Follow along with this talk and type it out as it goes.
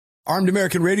Armed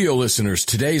American Radio listeners,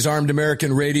 today's Armed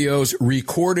American Radio's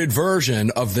recorded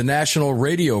version of the national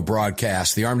radio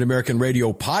broadcast, the Armed American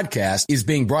Radio podcast, is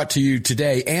being brought to you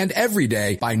today and every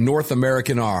day by North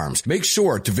American Arms. Make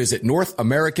sure to visit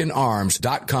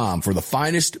NorthAmericanArms.com for the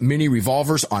finest mini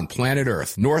revolvers on planet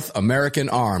Earth.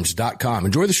 NorthAmericanArms.com.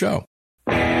 Enjoy the show.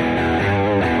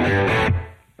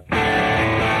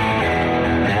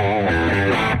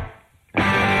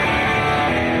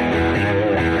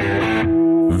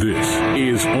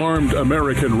 Armed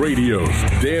American Radio's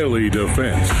Daily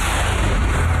Defense.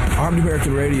 Armed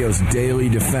American Radio's Daily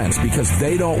Defense. Because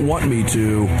they don't want me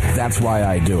to, that's why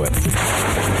I do it.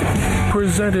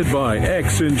 Presented by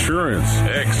X Insurance.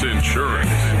 X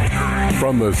Insurance.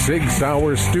 From the Sig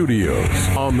Sauer Studios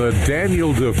on the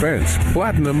Daniel Defense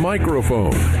Platinum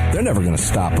Microphone. They're never going to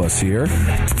stop us here.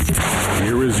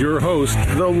 Here is your host,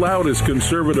 the loudest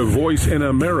conservative voice in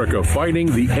America fighting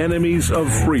the enemies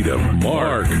of freedom,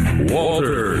 Mark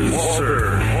Walters.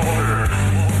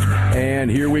 And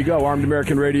here we go, Armed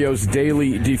American Radio's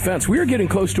Daily Defense. We are getting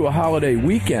close to a holiday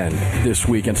weekend this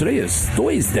weekend. Today is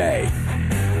Thursday.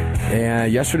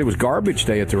 And yesterday was Garbage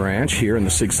Day at the ranch here in the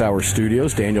Sig Sauer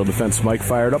Studios. Daniel Defense Mike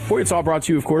fired up. Boy, it's all brought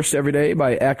to you, of course, every day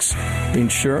by X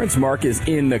Insurance. Mark is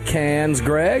in the cans,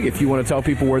 Greg. If you want to tell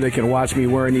people where they can watch me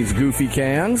wearing these goofy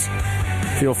cans,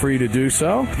 feel free to do so.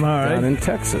 All right. Down in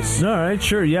Texas. All right,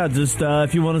 sure. Yeah, just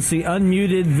if you want to see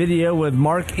unmuted video with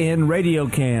Mark in radio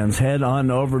cans, head on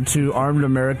over to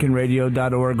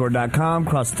armedamericanradio.org or .com.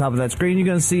 Across the top of that screen, you're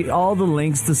going to see all the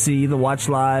links to see the watch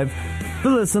live, the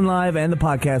listen live, and the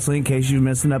podcast link in case you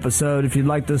missed an episode. If you'd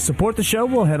like to support the show,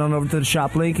 we'll head on over to the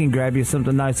shop link and grab you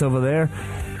something nice over there.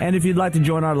 And if you'd like to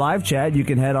join our live chat, you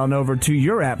can head on over to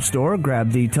your app store,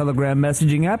 grab the Telegram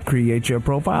messaging app, create your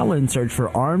profile, and search for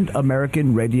Armed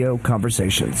American Radio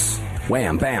Conversations.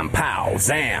 Wham, bam, pow,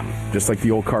 zam. Just like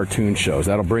the old cartoon shows.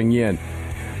 That'll bring you in.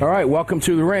 All right, welcome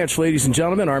to the ranch, ladies and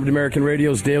gentlemen. Armed American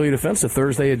Radio's Daily Defense, a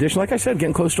Thursday edition. Like I said,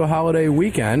 getting close to a holiday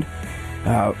weekend.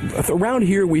 Around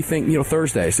here, we think,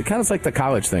 Thursdays. It kind of like the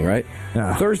college thing, right?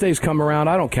 Yeah. Thursdays come around.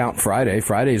 I don't count Friday.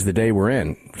 Friday's the day we're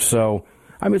in. So,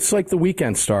 it's like the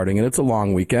weekend starting, and it's a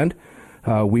long weekend.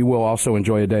 We will also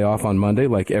enjoy a day off on Monday,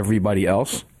 like everybody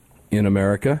else in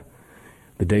America.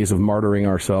 The days of martyring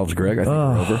ourselves, Greg, I think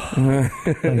are over.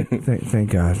 Thank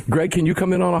God. Greg, can you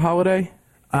come in on a holiday?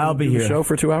 I'll be here. Show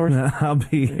for 2 hours? I'll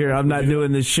be here. I'm not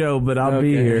doing the show, but I'll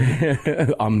be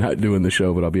here. I'm not doing the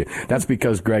show, but I'll be here. That's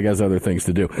because Greg has other things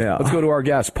to do. Yeah. Let's go to our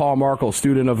guest, Paul Markel,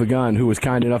 student of the gun, who was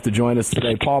kind enough to join us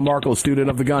today. Paul Markel, student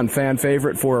of the gun, fan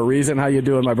favorite for a reason. How you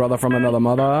doing, my brother from another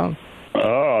mother?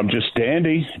 Oh, I'm just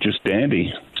dandy.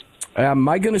 Am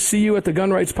I going to see you at the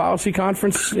Gun Rights Policy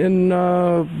Conference in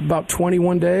about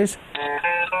 21 days?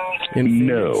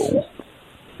 No.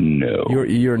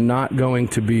 You're not going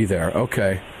to be there.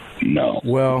 Okay. No.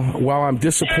 Well, while I'm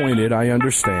disappointed, I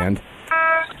understand.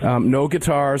 No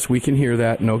guitars. We can hear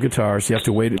that. No guitars. You have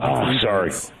to wait.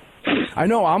 Sorry. I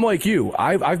know. I'm like you.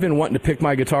 I've been wanting to pick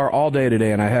my guitar all day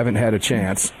today, and I haven't had a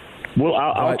chance. Well,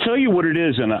 I'll tell you what it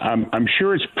is, and I'm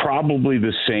sure it's probably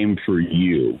the same for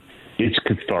you. It's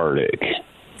cathartic.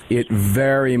 It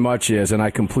very much is, and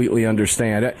I completely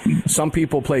understand it. Some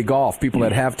people play golf. People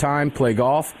that have time play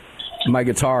golf. My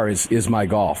guitar is my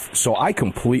golf, so I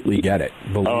completely get it.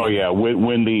 Oh yeah, when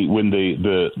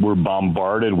we're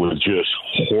bombarded with just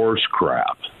horse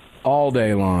crap all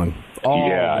day long.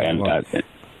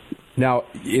 Now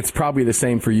it's probably the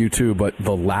same for you too, but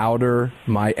the louder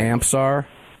my amps are,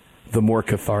 the more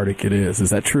cathartic it is.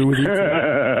 Is that true with you too?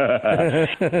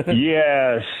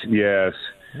 Yes.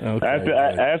 Okay,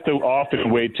 I have to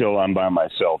often wait till I'm by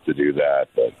myself to do that,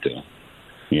 but.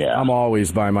 Yeah, I'm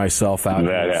always by myself out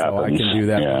here, so I can do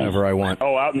that whenever I want.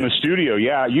 Oh, out in the studio,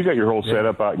 yeah. You got your whole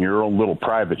setup out in your own little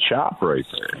private shop right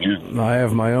there. Yeah. I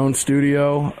have my own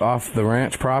studio off the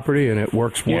ranch property, and it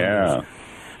works wonders. Yeah.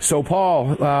 So,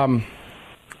 Paul, I'll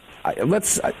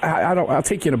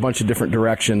take you in a bunch of different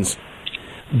directions,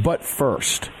 but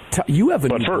first, you have a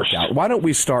new book out. Why don't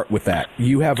we start with that?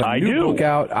 You have a new book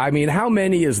out. I mean, how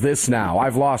many is this now?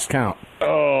 I've lost count.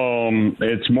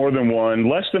 It's more than one,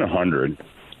 less than 100.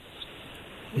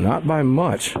 Not by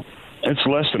much. It's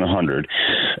less than 100.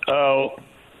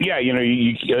 Yeah,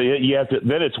 you have to.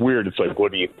 Then it's weird. It's like,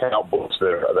 what do you count books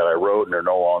that I wrote and are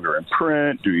no longer in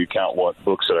print? Do you count what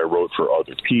books that I wrote for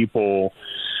other people?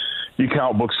 You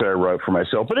count books that I wrote for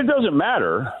myself, but it doesn't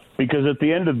matter because at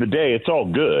the end of the day, it's all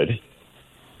good.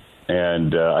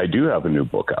 And I do have a new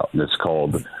book out, and it's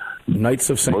called Knights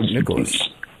of St. Nicholas.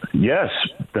 Yes,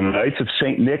 the Knights of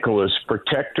St. Nicholas,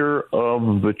 Protector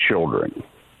of the Children.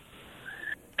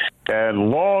 And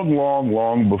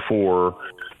long before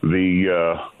I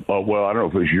don't know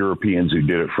if it was Europeans who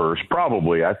did it first.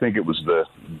 Probably, I think it was the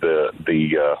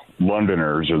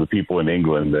Londoners or the people in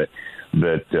England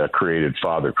that created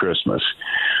Father Christmas.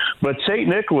 But St.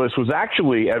 Nicholas was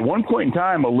actually, at one point in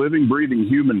time, a living, breathing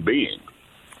human being,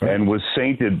 and was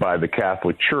sainted by the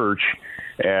Catholic Church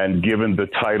and given the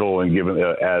title and given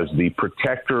as the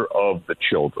protector of the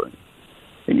children.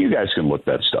 And you guys can look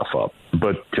that stuff up.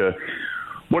 But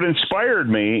what inspired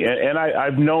me, and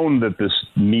I've known that this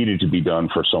needed to be done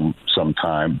for some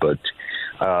time, but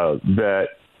that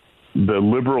the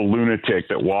liberal lunatic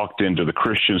that walked into the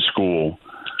Christian school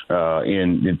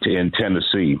in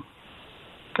Tennessee,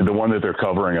 the one that they're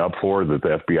covering up for, that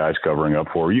the FBI is covering up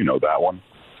for, you know that one.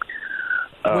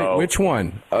 Wait, which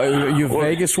one?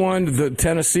 Vegas one? The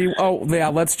Tennessee? Oh, yeah,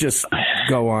 let's just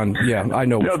go on. Yeah, I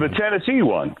know. No, the Tennessee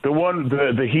one. The one,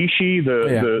 the he,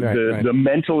 the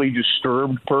mentally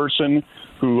disturbed person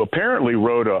who apparently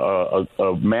wrote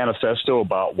a manifesto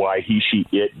about why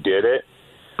it did it.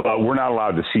 But we're not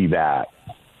allowed to see that.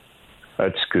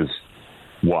 That's because,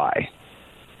 why?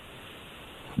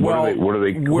 What are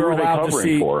they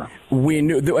covering for? We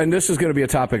knew, and this is going to be a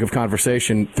topic of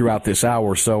conversation throughout this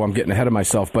hour, so I'm getting ahead of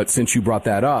myself. But since you brought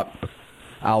that up,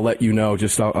 I'll let you know,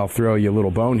 I'll throw you a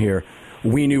little bone here.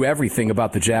 We knew everything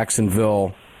about the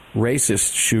Jacksonville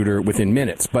racist shooter within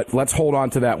minutes, but let's hold on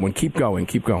to that one. Keep going.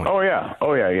 Oh,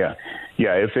 yeah.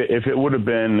 Yeah, if it would have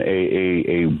been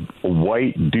a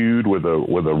white dude with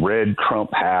a red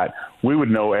Trump hat, we would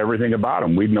know everything about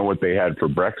them. We'd know what they had for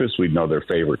breakfast. We'd know their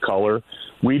favorite color.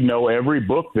 We'd know every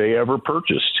book they ever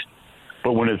purchased.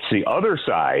 But when it's the other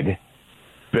side,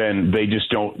 then they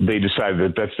just don't. They decide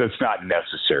that that's not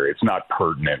necessary. It's not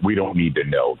pertinent. We don't need to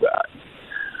know that.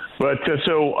 But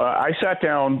so I sat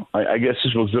down. I guess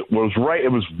this was right.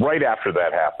 It was right after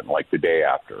that happened, like the day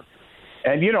after.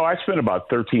 And, I spent about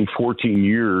 13, 14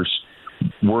 years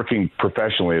working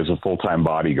professionally as a full-time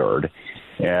bodyguard.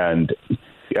 And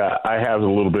I have a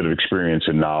little bit of experience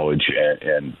and knowledge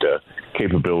and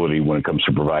capability when it comes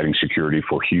to providing security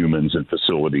for humans and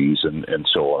facilities and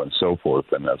so on and so forth.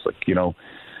 And I was like,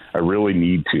 I really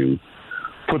need to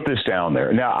put this down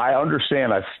there. Now, I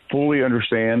fully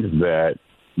understand that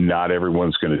not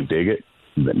everyone's going to dig it,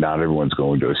 that not everyone's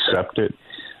going to accept it.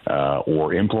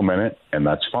 Or implement it, and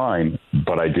that's fine,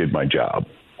 but I did my job.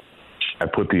 I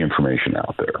put the information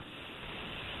out there.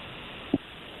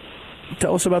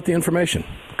 Tell us about the information.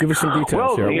 Give us some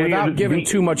details here. Without giving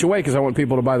too much away, because I want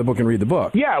people to buy the book and read the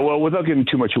book. Yeah, well, without giving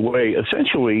too much away,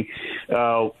 essentially,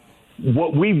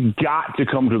 what we've got to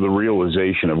come to the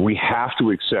realization of, we have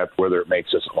to accept, whether it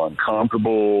makes us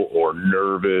uncomfortable or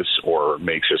nervous or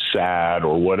makes us sad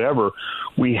or whatever,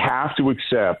 we have to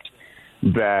accept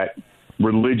that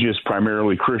religious,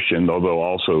 primarily Christian, although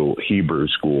also Hebrew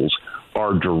schools,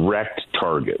 are direct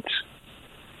targets,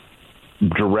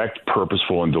 direct,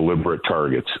 purposeful, and deliberate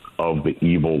targets of the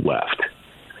evil left.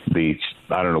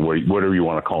 I don't know, whatever you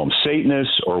want to call them,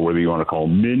 Satanists, or whether you want to call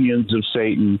them minions of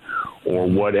Satan, or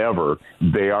whatever,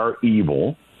 they are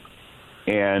evil,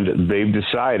 and they've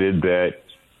decided that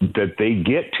they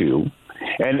get to.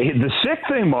 And the sick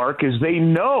thing, Mark, is they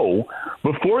know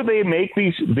before they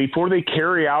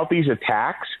carry out these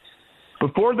attacks,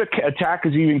 before the attack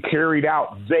is even carried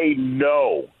out, they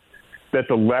know that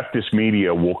the leftist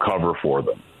media will cover for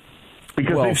them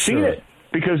because they've seen it,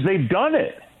 because they've done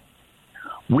it.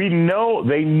 They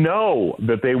know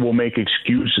that they will make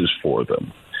excuses for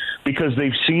them because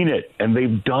they've seen it and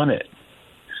they've done it.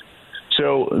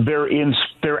 So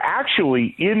they're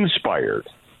actually inspired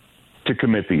to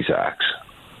commit these acts.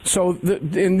 So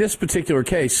in this particular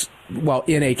case, well,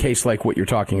 in a case like what you're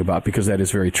talking about, because that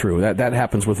is very true, that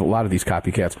happens with a lot of these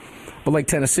copycats. But like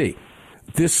Tennessee,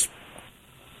 this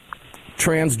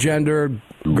transgender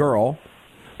girl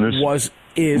was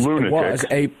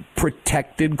a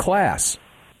protected class,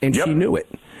 and she knew it.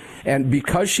 And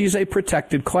because she's a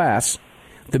protected class,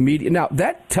 the media, now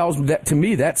that tells me that, to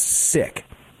me, that's sick.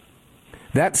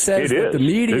 That says that the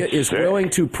media is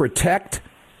willing to protect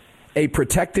a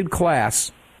protected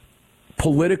class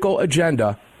political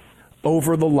agenda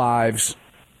over the lives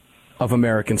of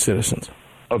American citizens.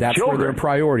 That's children. Where their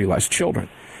priority lies. Children.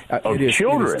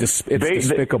 It's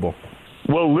despicable.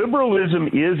 Well, liberalism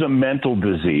is a mental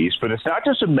disease, but it's not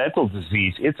just a mental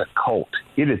disease. It's a cult.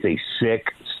 It is a sick,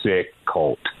 sick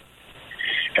cult.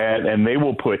 And they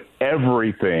will put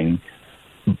everything,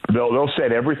 they'll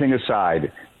set everything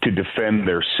aside to defend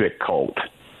their sick cult.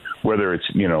 Whether it's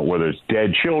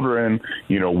dead children,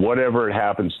 whatever it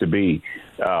happens to be.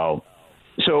 So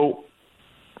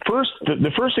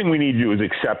the first thing we need to do is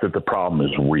accept that the problem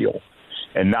is real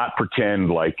and not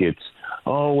pretend like it's,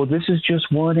 oh, well, this is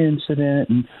just one incident.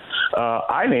 And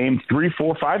I named 3,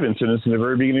 4, 5 incidents in the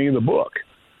very beginning of the book.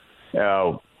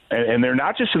 And they're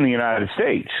not just in the United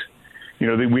States. You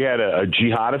know, we had a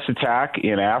jihadist attack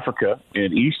in Africa,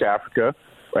 in East Africa,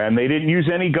 and they didn't use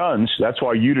any guns. That's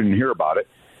why you didn't hear about it.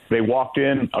 They walked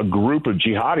in, a group of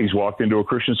jihadis walked into a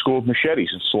Christian school with machetes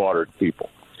and slaughtered people.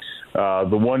 The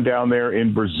one down there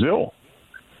in Brazil,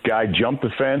 guy jumped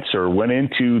the fence or went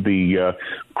into the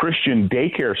Christian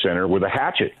daycare center with a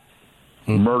hatchet,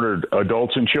 murdered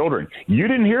adults and children. You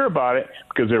didn't hear about it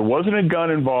because there wasn't a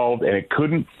gun involved, and it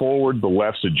couldn't forward the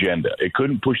left's agenda. It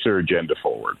couldn't push their agenda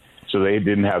forward, so they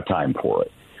didn't have time for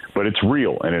it. But it's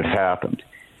real, and it happened.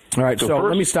 All right, so first,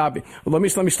 let me stop you. Let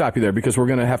me stop you there because we're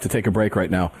going to have to take a break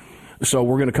right now. So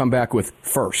we're going to come back with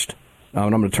first, and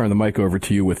I'm going to turn the mic over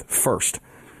to you with first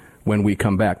when we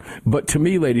come back. But to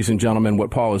me, ladies and gentlemen,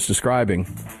 what Paul is describing,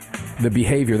 the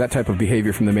behavior, that type of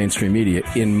behavior from the mainstream media,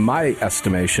 in my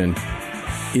estimation,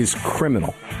 is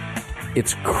criminal.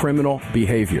 It's criminal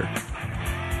behavior.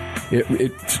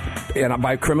 And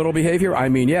by criminal behavior, I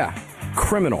mean,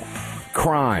 criminal,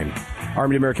 crime.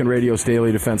 Armed American Radio's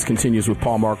Daily Defense continues with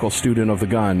Paul Markel, student of the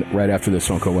gun, right after this.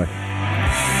 Don't go away.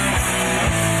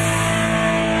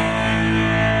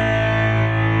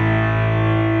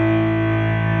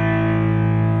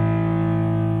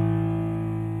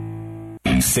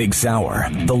 Sig Sauer,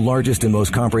 the largest and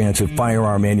most comprehensive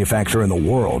firearm manufacturer in the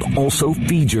world, also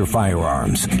feeds your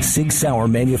firearms. Sig Sauer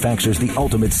manufactures the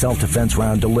ultimate self-defense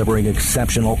round, delivering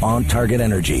exceptional on-target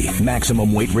energy,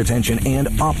 maximum weight retention, and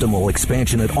optimal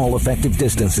expansion at all effective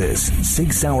distances.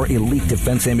 Sig Sauer Elite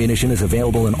Defense ammunition is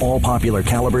available in all popular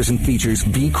calibers and features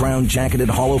V-crown jacketed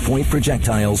hollow point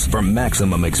projectiles for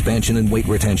maximum expansion and weight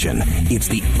retention. It's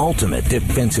the ultimate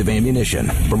defensive ammunition.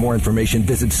 For more information,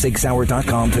 visit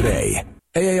SigSauer.com today.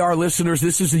 AAR listeners,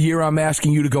 this is the year I'm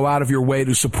asking you to go out of your way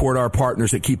to support our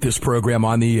partners that keep this program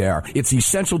on the air. It's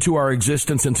essential to our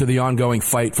existence and to the ongoing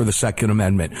fight for the Second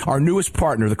Amendment. Our newest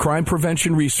partner, the Crime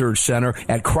Prevention Research Center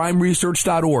at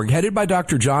crimeresearch.org, headed by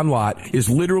Dr. John Lott, is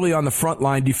literally on the front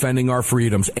line defending our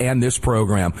freedoms and this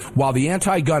program. While the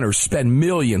anti-gunners spend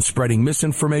millions spreading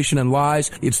misinformation and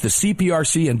lies, it's the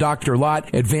CPRC and Dr.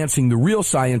 Lott advancing the real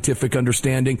scientific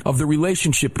understanding of the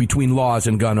relationship between laws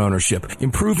and gun ownership,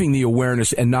 improving the awareness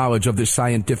and knowledge of this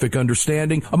scientific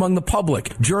understanding among the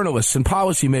public, journalists, and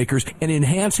policymakers, and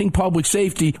enhancing public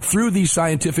safety through these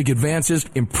scientific advances,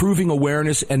 improving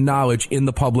awareness and knowledge in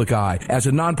the public eye. As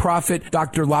a nonprofit,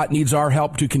 Dr. Lott needs our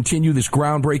help to continue this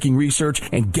groundbreaking research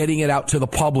and getting it out to the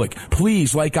public.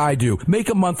 Please, like I do, make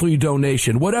a monthly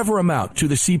donation, whatever amount, to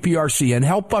the CPRC and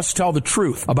help us tell the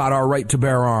truth about our right to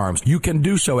bear arms. You can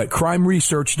do so at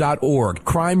crimeresearch.org.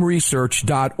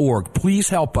 crimeresearch.org. Please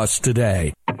help us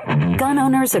today. Gun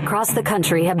owners across the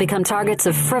country have become targets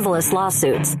of frivolous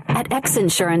lawsuits. At X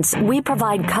Insurance, we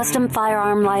provide custom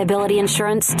firearm liability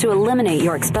insurance to eliminate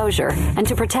your exposure and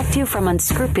to protect you from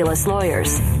unscrupulous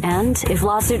lawyers. And if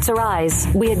lawsuits arise,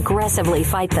 we aggressively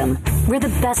fight them. We're the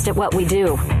best at what we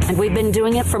do, and we've been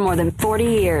doing it for more than 40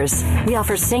 years. We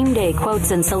offer same-day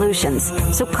quotes and solutions.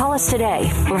 So call us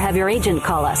today or have your agent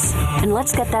call us, and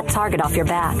let's get that target off your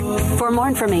back. For more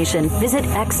information, visit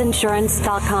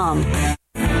xinsurance.com.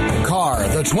 Car,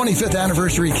 the 25th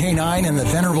anniversary K9 and the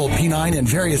venerable P9 in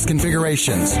various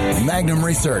configurations. Magnum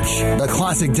Research, the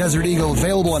classic Desert Eagle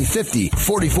available in 50,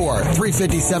 44,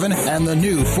 357, and the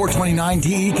new 429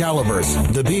 DE calibers.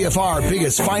 The BFR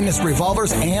biggest finest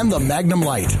revolvers and the Magnum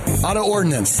Light. Auto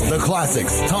Ordnance, the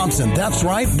classics. Thompson, that's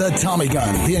right, the Tommy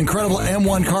gun, the incredible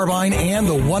M1 carbine, and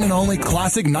the one and only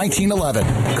classic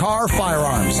 1911. Car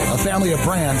Firearms, a family of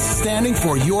brands standing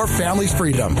for your family's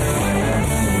freedom.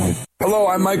 Hello,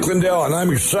 I'm Mike Lindell, and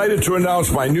I'm excited to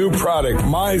announce my new product,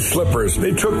 My Slippers.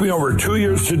 They took me over 2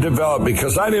 years to develop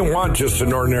because I didn't want just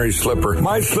an ordinary slipper.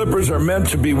 My slippers are meant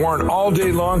to be worn all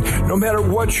day long, no matter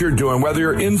what you're doing, whether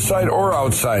you're inside or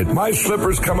outside. My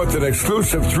slippers come with an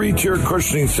exclusive 3-tier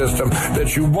cushioning system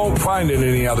that you won't find in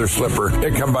any other slipper.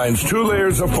 It combines 2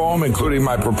 layers of foam, including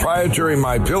my proprietary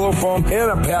My Pillow foam and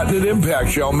a patented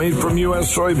impact gel made from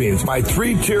U.S. soybeans. My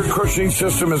 3-tier cushioning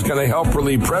system is going to help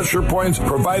relieve pressure points,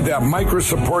 provide that micro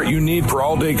support you need for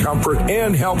all-day comfort,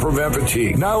 and help prevent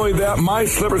fatigue. Not only that, my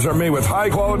slippers are made with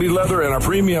high-quality leather and a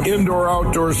premium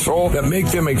indoor-outdoor sole that make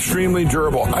them extremely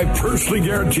durable. I personally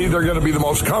guarantee they're going to be the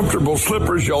most comfortable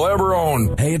slippers you'll ever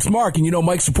own. Hey, it's Mark, and you know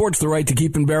Mike supports the right to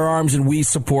keep and bear arms, and we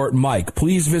support Mike.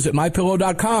 Please visit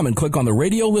mypillow.com and click on the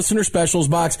radio listener specials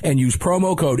box and use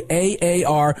promo code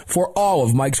AAR for all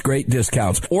of Mike's great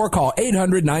discounts. Or call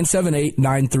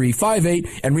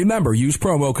 800-978-9358, and remember, use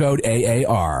promo code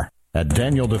AAR. At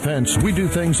Daniel Defense, we do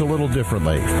things a little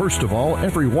differently. First of all,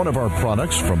 every one of our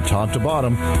products, from top to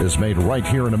bottom, is made right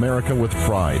here in America with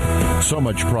pride. So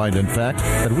much pride, in fact,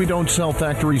 that we don't sell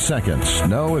factory seconds.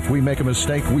 No, if we make a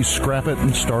mistake, we scrap it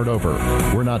and start over.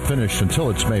 We're not finished until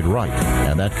it's made right.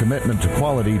 And that commitment to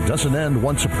quality doesn't end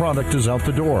once a product is out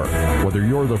the door. Whether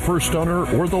you're the first owner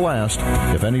or the last,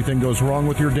 if anything goes wrong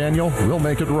with your Daniel, we'll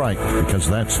make it right, because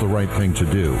that's the right thing to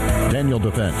do. Daniel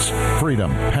Defense.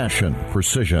 Freedom, passion,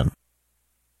 precision.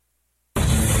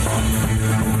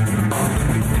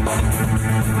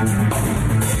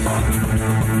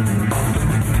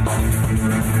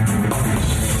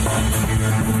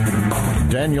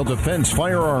 Daniel Defense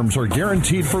firearms are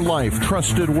guaranteed for life,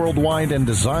 trusted worldwide, and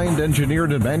designed,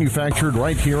 engineered, and manufactured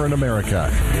right here in America.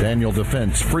 Daniel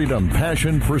Defense, freedom,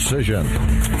 passion, precision.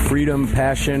 Freedom,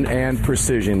 passion, and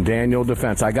precision. Daniel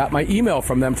Defense. I got my email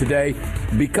from them today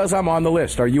because I'm on the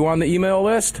list. Are you on the email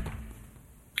list?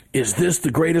 Is this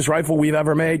the greatest rifle we've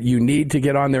ever made? You need to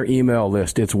get on their email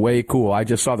list. It's way cool. I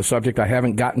just saw the subject. I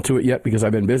haven't gotten to it yet because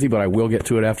I've been busy, but I will get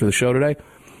to it after the show today.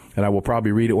 And I will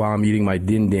probably read it while I'm eating my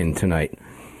din-din tonight.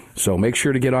 So make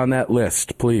sure to get on that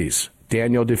list, please.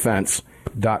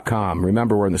 DanielDefense.com.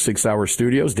 Remember, we're in the 6 Hour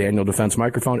Studios. Daniel Defense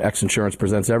Microphone. X Insurance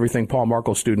presents everything. Paul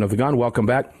Markel, student of the gun. Welcome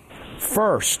back.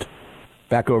 First,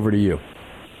 back over to you.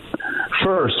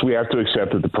 First, we have to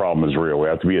accept that the problem is real. We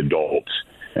have to be adults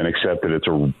and accept that it's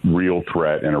a real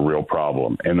threat and a real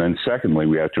problem. And then secondly,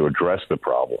 we have to address the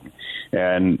problem.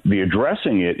 And the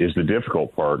addressing it is the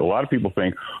difficult part. A lot of people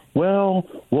think, well,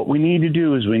 what we need to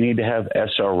do is we need to have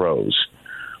SROs.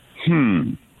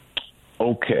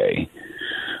 Okay.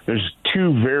 There's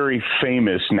two very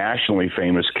famous, nationally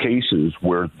famous cases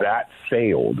where that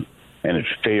failed, and it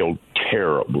failed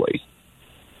terribly.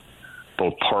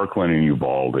 Both Parkland and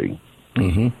Uvalde.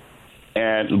 Mm-hmm.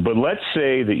 But let's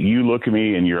say that you look at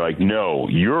me and you're like, no,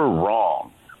 you're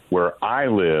wrong. Where I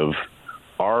live,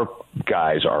 our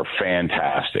guys are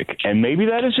fantastic. And maybe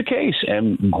that is the case,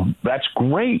 and that's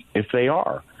great if they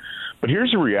are. But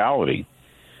here's the reality.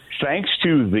 Thanks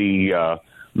to the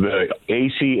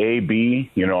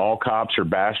ACAB, All Cops Are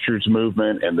Bastards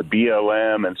movement, and the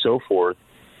BLM and so forth,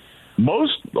 a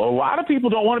lot of people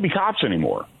don't want to be cops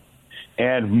anymore.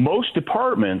 And most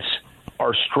departments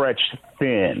are stretched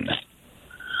thin.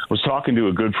 I was talking to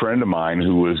a good friend of mine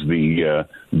who was the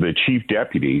chief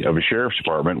deputy of a sheriff's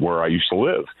department where I used to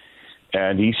live.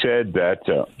 And he said that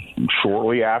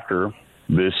shortly after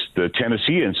the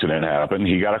Tennessee incident happened,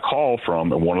 he got a call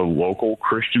from one of the local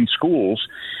Christian schools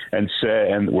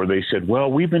where they said, well,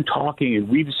 we've been talking and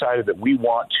we decided that we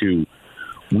want to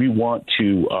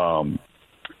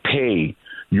pay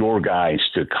your guys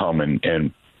to come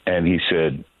and he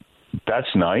said,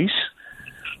 that's nice,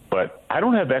 but I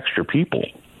don't have extra people.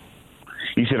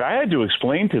 He said, I had to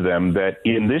explain to them that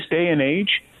in this day and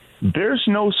age, there's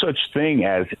no such thing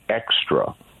as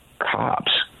extra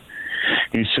cops.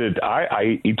 He said,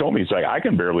 he told me, he's like, I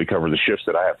can barely cover the shifts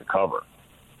that I have to cover,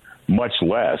 much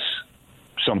less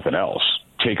something else,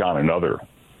 take on another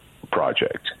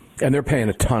project. And they're paying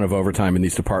a ton of overtime in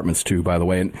these departments, too, by the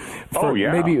way. And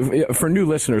maybe for new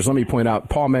listeners, let me point out,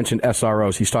 Paul mentioned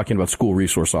SROs. He's talking about school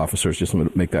resource officers. Just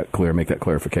to make that clear, make that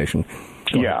clarification.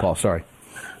 Go ahead, Paul, sorry.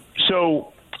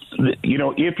 So,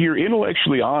 if you're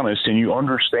intellectually honest and you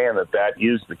understand that that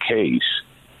is the case,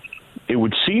 it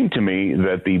would seem to me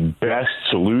that the best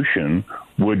solution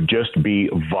would just be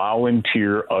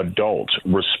volunteer adults,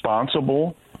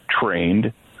 responsible,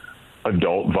 trained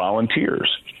adult volunteers.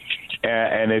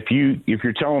 And if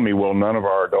you're telling me, well, none of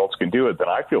our adults can do it, then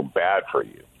I feel bad for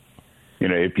you.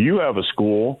 If you have a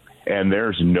school and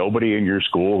there's nobody in your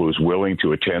school who's willing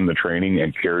to attend the training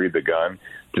and carry the gun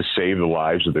to save the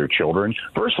lives of their children,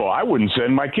 first of all, I wouldn't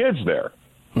send my kids there.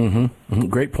 Mm-hmm. Mm-hmm.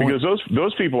 Great point. Because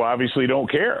those people obviously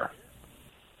don't care.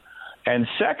 And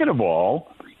second of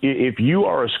all, if you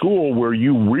are a school where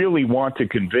you really want to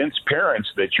convince parents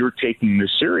that you're taking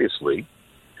this seriously,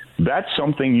 that's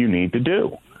something you need to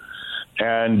do.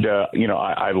 And,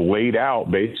 I laid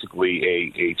out basically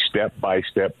a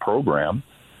step-by-step program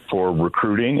for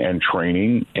recruiting and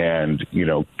training and,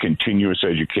 continuous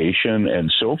education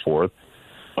and so forth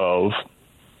of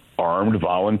armed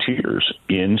volunteers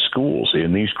in schools,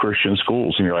 in these Christian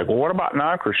schools. And you're like, well, what about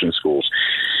non-Christian schools?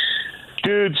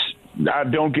 Dudes,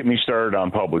 don't get me started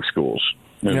on public schools.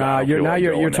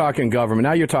 You're talking government.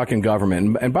 Now you're talking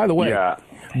government. And by the way,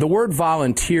 the word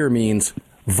volunteer means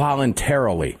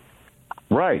voluntarily.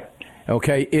 Right.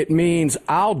 Okay. It means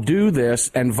I'll do this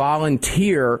and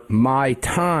volunteer my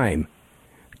time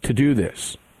to do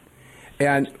this.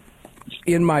 And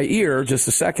in my ear just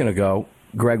a second ago,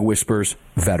 Greg whispers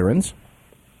veterans.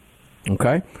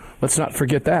 Okay? Let's not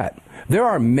forget that. There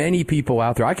are many people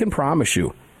out there. I can promise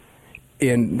you,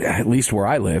 in at least where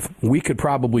I live, we could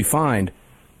probably find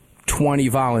 20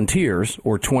 volunteers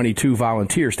or 22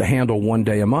 volunteers to handle one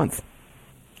day a month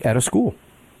at a school.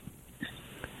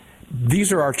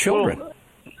 These are our children. Well,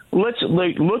 let's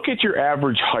look at your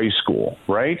average high school,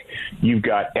 right? You've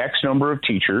got X number of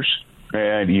teachers,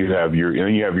 and you have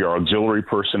your auxiliary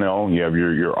personnel, you have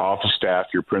your office staff,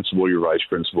 your principal, your vice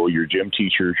principal, your gym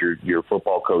teachers, your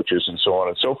football coaches, and so on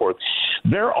and so forth.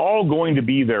 They're all going to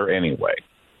be there anyway.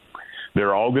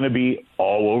 They're all going to be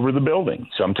all over the building.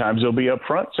 Sometimes they'll be up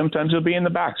front. Sometimes they'll be in the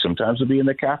back. Sometimes they'll be in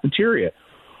the cafeteria.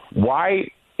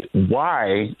 Why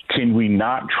can we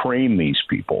not train these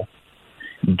people,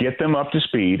 get them up to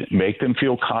speed, make them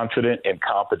feel confident and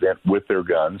competent with their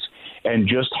guns, and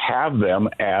just have them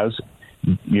as,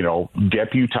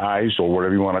 deputized, or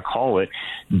whatever you want to call it,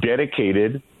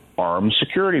 dedicated armed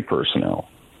security personnel?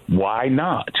 Why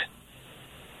not?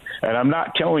 And I'm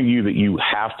not telling you that you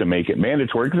have to make it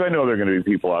mandatory, because I know there are going to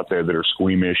be people out there that are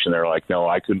squeamish and they're like, no,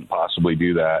 I couldn't possibly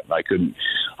do that. I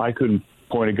couldn't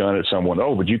point a gun at someone.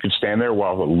 Oh, but you could stand there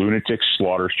while a lunatic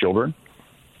slaughters children?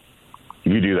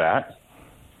 You do that?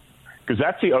 Because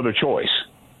that's the other choice.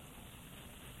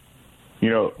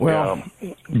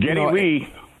 Geddy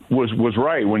Lee was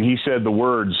right when he said the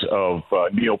words of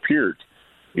Neil Peart.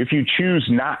 If you choose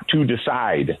not to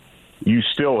decide, you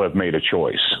still have made a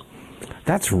choice.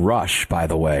 That's Rush, by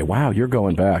the way. Wow, you're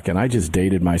going back, and I just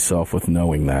dated myself with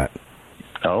knowing that.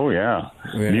 Oh, yeah.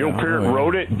 Neil Peart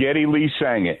wrote it. Geddy Lee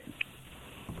sang it.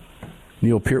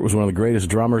 Neil Peart was one of the greatest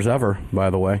drummers ever, by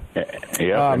the way.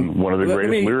 Yeah, and one of the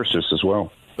greatest lyricists as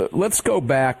well. Let's go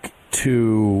back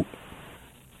to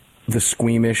the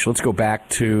squeamish. Let's go back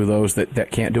to those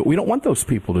that can't do it. We don't want those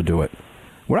people to do it.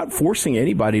 We're not forcing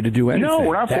anybody to do anything. No,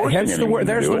 we're not forcing anybody.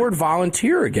 There's the word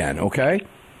volunteer again, okay?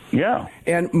 Yeah.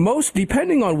 And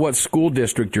depending on what school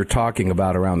district you're talking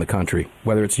about around the country,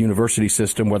 whether it's a university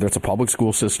system, whether it's a public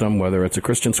school system, whether it's a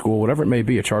Christian school, whatever it may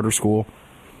be, a charter school,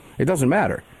 it doesn't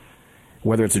matter.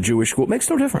 Whether it's a Jewish school, it makes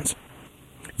no difference.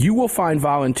 You will find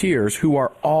volunteers who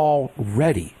are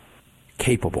already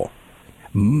capable.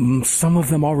 Some of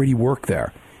them already work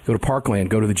there. Go to Parkland,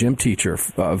 go to the gym teacher,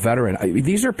 veteran.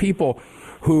 These are people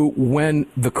who, when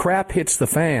the crap hits the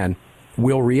fan,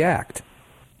 will react.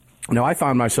 Now, I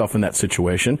found myself in that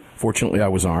situation. Fortunately, I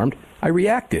was armed. I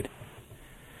reacted.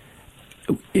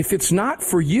 If it's not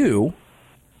for you,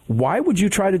 why would you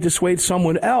try to dissuade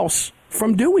someone else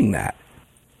from doing that?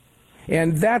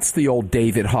 And that's the old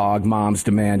David Hogg, Moms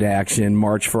Demand Action,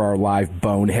 March for Our Life,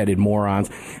 boneheaded morons.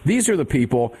 These are the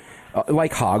people,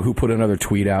 like Hogg, who put another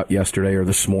tweet out yesterday or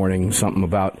this morning, something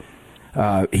about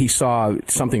he saw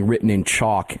something written in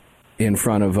chalk in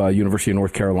front of University of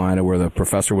North Carolina where the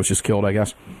professor was just killed, I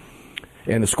guess.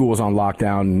 And the school was on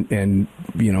lockdown, and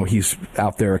he's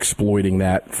out there exploiting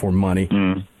that for money,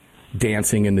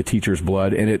 dancing in the teacher's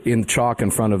blood. And in chalk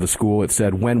in front of the school, it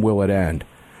said, "When will it end?"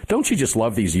 Don't you just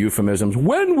love these euphemisms?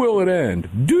 When will it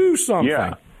end? Do something.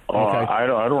 Yeah. Okay. I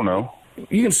don't know.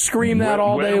 You can scream that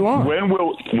all day long. When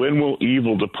will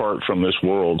evil depart from this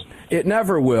world? It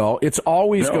never will. It's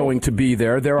always going to be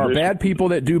there. There are bad people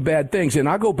that do bad things. And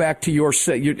I'll go back to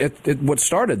what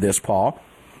started this, Paul,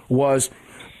 was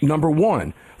number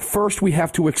one. First, we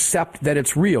have to accept that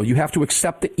it's real. You have to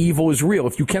accept that evil is real.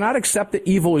 If you cannot accept that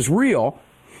evil is real,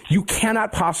 you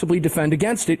cannot possibly defend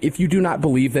against it if you do not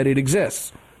believe that it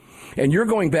exists. And you're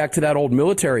going back to that old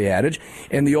military adage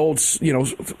and the old,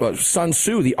 Sun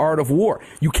Tzu, the art of war.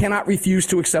 You cannot refuse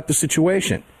to accept the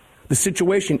situation. The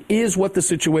situation is what the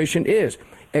situation is.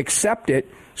 Accept it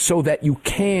so that you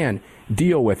can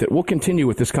deal with it. We'll continue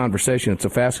with this conversation. It's a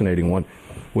fascinating one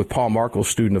with Paul Markel,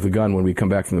 student of the gun, when we come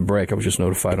back from the break. I was just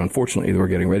notified, unfortunately, that we're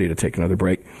getting ready to take another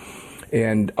break.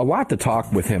 And a lot to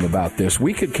talk with him about this.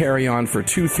 We could carry on for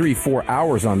 2, 3, 4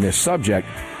 hours on this subject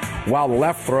while the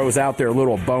left throws out their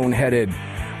little boneheaded,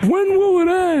 when will it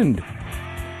end?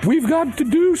 We've got to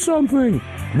do something.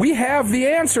 We have the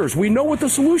answers. We know what the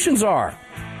solutions are.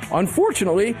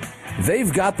 Unfortunately,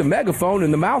 they've got the megaphone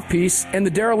and the mouthpiece and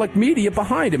the derelict media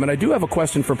behind him. And I do have a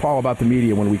question for Paul about the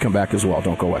media when we come back as well.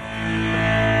 Don't go away.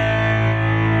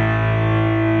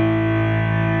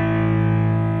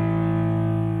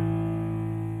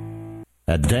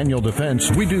 At Daniel Defense,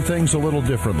 we do things a little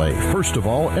differently. First of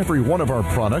all, every one of our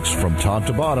products, from top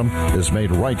to bottom, is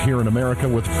made right here in America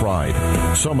with pride.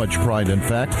 So much pride, in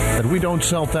fact, that we don't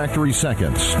sell factory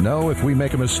seconds. No, if we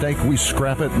make a mistake, we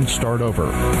scrap it and start over.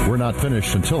 We're not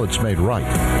finished until it's made right.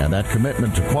 And that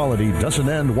commitment to quality doesn't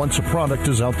end once a product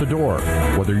is out the door.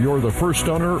 Whether you're the first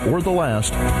owner or the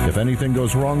last, if anything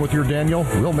goes wrong with your Daniel,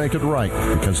 we'll make it right,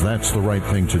 because that's the right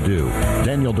thing to do.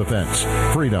 Daniel Defense.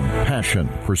 Freedom, passion,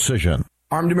 precision.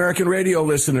 Armed American Radio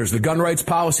listeners, the Gun Rights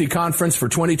Policy Conference for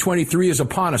 2023 is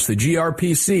upon us, the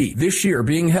GRPC, this year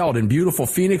being held in beautiful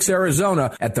Phoenix,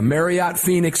 Arizona at the Marriott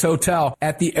Phoenix Hotel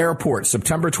at the airport,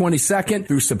 September 22nd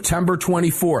through September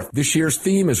 24th. This year's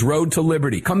theme is Road to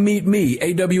Liberty. Come meet me,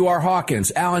 A.W.R.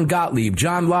 Hawkins, Alan Gottlieb,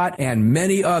 John Lott, and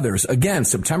many others. Again,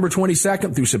 September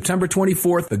 22nd through September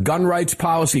 24th, the Gun Rights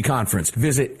Policy Conference.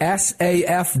 Visit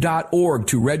saf.org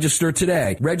to register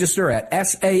today. Register at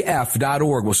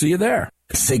saf.org. We'll see you there.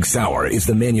 Sig Sauer is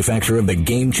the manufacturer of the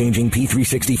game-changing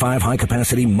P365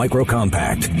 high-capacity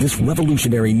micro-compact. This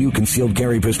revolutionary new concealed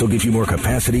carry pistol gives you more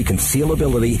capacity,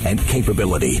 concealability, and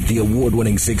capability. The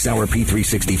award-winning Sig Sauer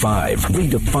P365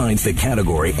 redefines the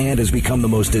category and has become the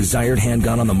most desired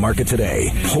handgun on the market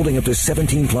today. Holding up to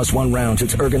 17+1 rounds,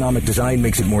 its ergonomic design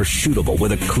makes it more shootable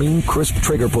with a clean, crisp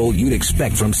trigger pull you'd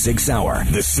expect from Sig Sauer.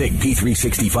 The Sig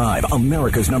P365,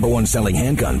 America's #1 selling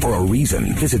handgun for a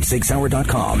reason. Visit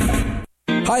SigSauer.com.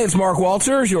 Hi, it's Mark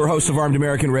Walters, your host of Armed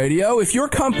American Radio. If your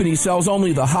company sells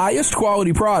only the highest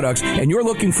quality products and you're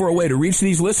looking for a way to reach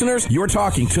these listeners, you're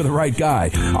talking to the right guy.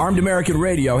 Armed American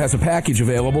Radio has a package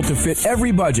available to fit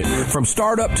every budget, from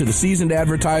startup to the seasoned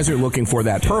advertiser looking for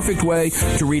that perfect way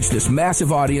to reach this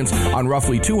massive audience on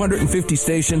roughly 250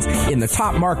 stations in the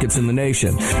top markets in the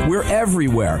nation. We're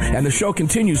everywhere, and the show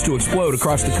continues to explode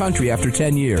across the country after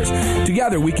 10 years.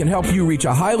 Together, we can help you reach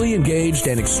a highly engaged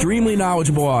and extremely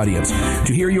knowledgeable audience.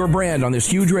 To hear your brand on this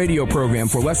huge radio program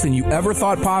for less than you ever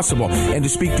thought possible and to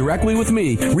speak directly with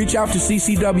me, reach out to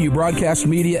CCW Broadcast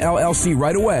Media LLC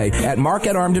right away at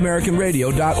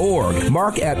mark@armedamericanradio.org.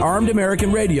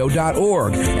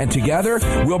 mark@armedamericanradio.org. And together,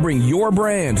 we'll bring your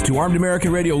brand to Armed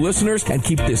American Radio listeners and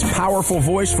keep this powerful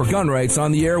voice for gun rights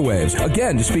on the airwaves.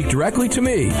 Again, to speak directly to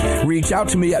me, reach out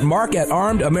to me at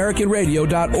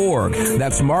mark@armedamericanradio.org.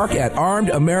 That's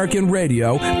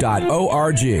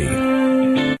mark@armedamericanradio.org.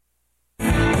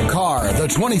 The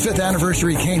 25th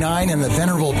anniversary K9 and the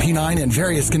venerable P9 in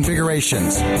various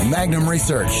configurations. Magnum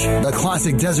Research, the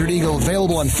classic Desert Eagle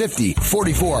available in 50,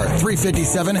 44,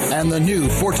 357, and the new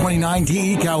 429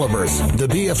 DE calibers. The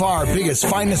BFR biggest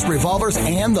finest revolvers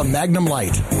and the Magnum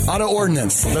Light. Auto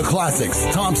Ordnance, the classics.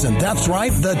 Thompson, that's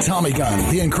right, the Tommy gun,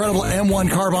 the incredible M1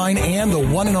 carbine, and the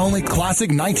one and only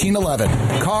classic 1911.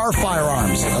 Carr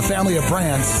Firearms, a family of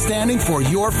brands standing for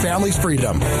your family's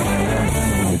freedom.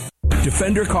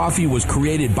 Defender Coffee was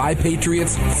created by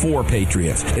patriots for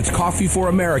patriots. It's coffee for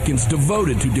Americans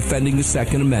devoted to defending the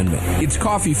Second Amendment. It's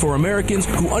coffee for Americans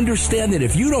who understand that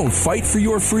if you don't fight for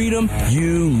your freedom,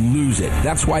 you lose it.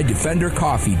 That's why Defender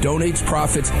Coffee donates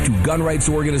profits to gun rights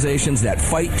organizations that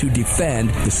fight to defend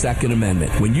the Second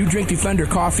Amendment. When you drink Defender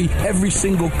Coffee, every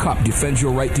single cup defends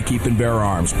your right to keep and bear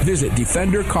arms. Visit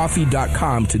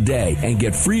DefenderCoffee.com today and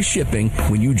get free shipping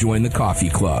when you join the coffee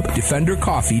club.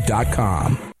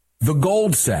 DefenderCoffee.com. The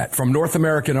Gold Set from North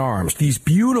American Arms. These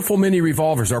beautiful mini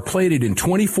revolvers are plated in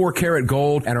 24 karat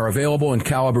gold and are available in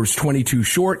calibers 22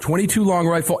 short, 22 long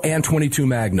rifle, and 22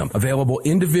 magnum. Available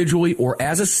individually or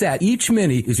as a set, each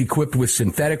mini is equipped with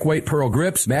synthetic white pearl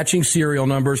grips, matching serial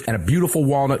numbers, and a beautiful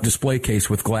walnut display case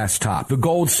with glass top. The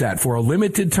Gold Set for a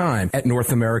limited time at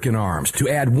North American Arms. To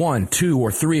add 1, 2,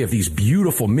 or 3 of these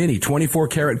beautiful mini 24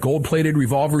 karat gold plated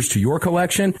revolvers to your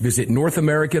collection, visit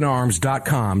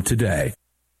NorthAmericanArms.com today.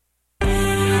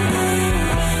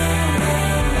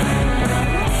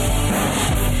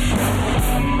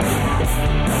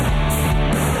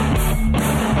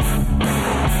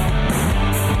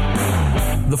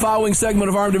 The following segment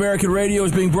of Armed American Radio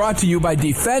is being brought to you by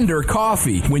Defender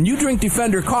Coffee. When you drink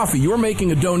Defender Coffee, you're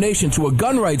making a donation to a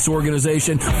gun rights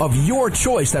organization of your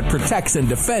choice that protects and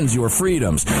defends your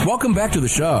freedoms. Welcome back to the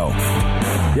show.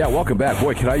 Yeah, welcome back.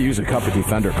 Boy, could I use a cup of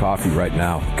Defender Coffee right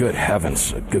now. Good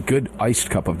heavens. A good iced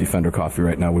cup of Defender Coffee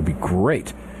right now would be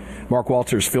great. Mark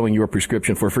Walters filling your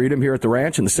prescription for freedom here at the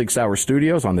ranch in the 6 Hour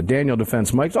Studios on the Daniel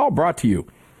Defense mics, all brought to you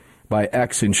by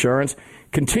X Insurance.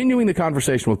 Continuing the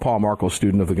conversation with Paul Markel,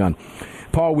 student of the gun.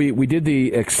 Paul, we did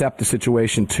the accept the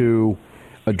situation to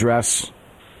address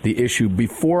the issue.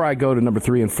 Before I go to number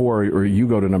 3 and 4, or you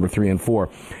go to number 3 and 4,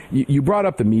 you brought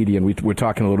up the media, and we're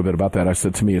talking a little bit about that. I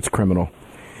said, to me, it's criminal.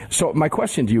 So my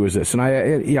question to you is this, and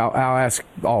I'll ask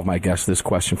all of my guests this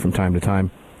question from time to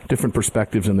time. different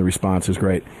perspectives, and the response is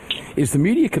great. Is the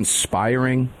media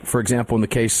conspiring, for example, in the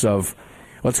case of,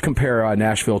 let's compare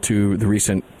Nashville to the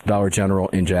recent Dollar General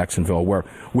in Jacksonville, where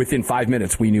within 5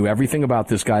 minutes we knew everything about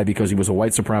this guy because he was a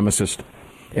white supremacist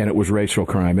and it was racial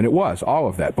crime. And it was, all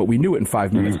of that. But we knew it in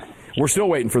 5 minutes. We're still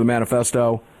waiting for the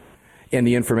manifesto and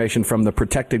the information from the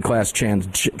protected class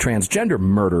transgender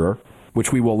murderer,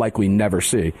 which we will likely never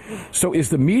see. So is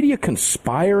the media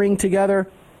conspiring together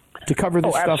to cover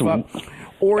this stuff up?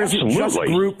 Or is it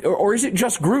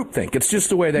just groupthink? It's just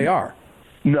the way they are.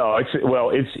 No,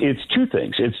 it's two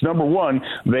things. It's number one,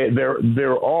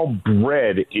 they're all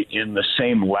bred in the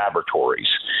same laboratories.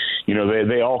 You know,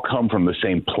 they all come from the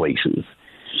same places.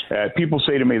 People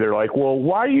say to me, they're like, well,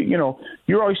 why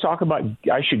you're always talking about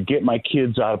I should get my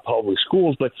kids out of public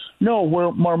schools, but no,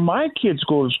 where my kids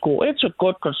go to school, it's a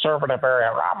good conservative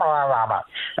area. Blah, blah, blah, blah.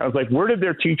 I was like, where did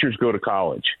their teachers go to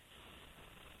college?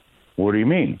 What do you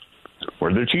mean?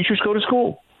 Where did their teachers go to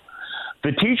school?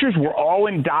 The teachers were all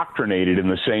indoctrinated in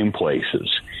the same places,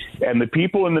 and the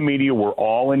people in the media were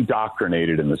all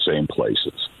indoctrinated in the same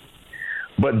places.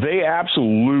 But they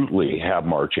absolutely have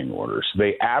marching orders.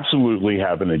 They absolutely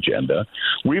have an agenda.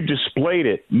 We've displayed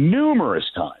it numerous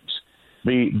times.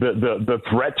 The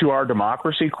threat to our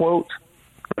democracy quote.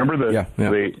 Remember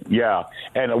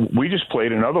and we just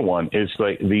played another one. It's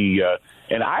like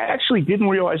and I actually didn't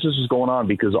realize this was going on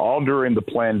because all during the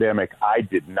pandemic, I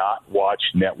did not watch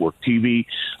network TV.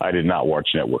 I did not watch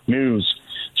network news.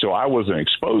 So I wasn't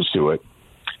exposed to it.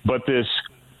 But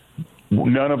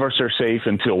none of us are safe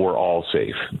until we're all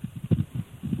safe.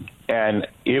 And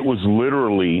it was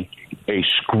literally a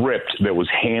script that was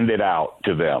handed out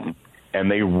to them. And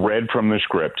they read from the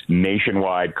script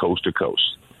nationwide, coast to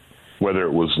coast. Whether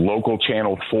it was local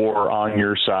Channel 4 on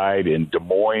your side in Des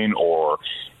Moines or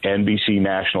NBC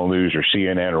National News or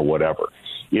CNN or whatever.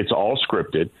 It's all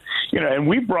scripted. And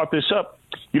we brought this up,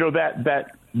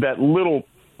 that little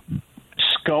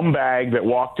scumbag that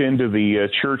walked into the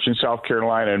church in South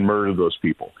Carolina and murdered those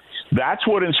people. That's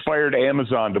what inspired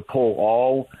Amazon to pull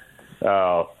all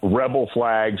rebel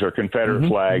flags or Confederate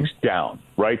flags down,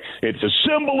 right? It's a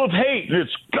symbol of hate, and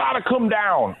it's got to come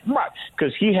down.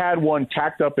 Because he had one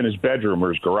tacked up in his bedroom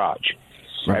or his garage.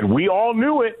 Right. And we all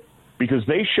knew it because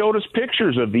they showed us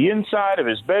pictures of the inside of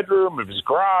his bedroom, of his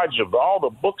garage, of all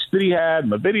the books that he had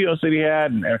and the videos that he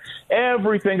had and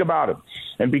everything about him.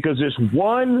 And because this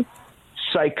one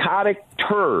psychotic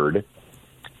turd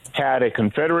had a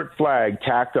Confederate flag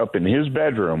tacked up in his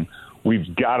bedroom,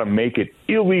 we've got to make it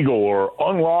illegal or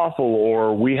unlawful,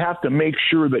 or we have to make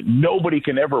sure that nobody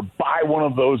can ever buy one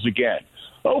of those again.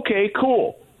 Okay,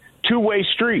 cool. Two-way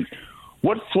street.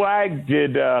 What flag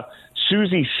did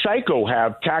Susie Psycho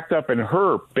have tacked up in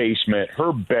her basement,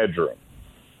 her bedroom,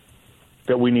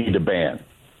 that we need to ban?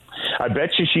 I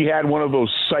bet you she had one of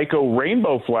those Psycho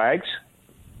rainbow flags,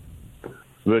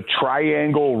 the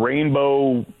triangle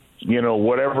rainbow,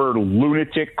 whatever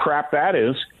lunatic crap that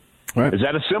is. Right. Is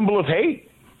that a symbol of hate?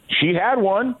 She had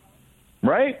one,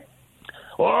 right?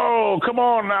 Oh, come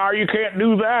on now, you can't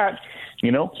do that.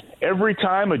 Every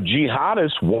time a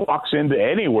jihadist walks into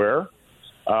anywhere,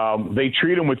 they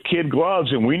treat them with kid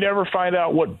gloves, and we never find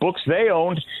out what books they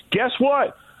owned. Guess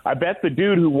what? I bet the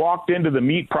dude who walked into the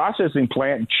meat processing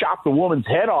plant and chopped the woman's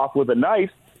head off with a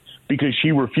knife because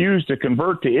she refused to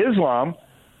convert to Islam,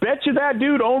 bet you that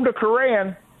dude owned a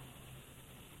Quran.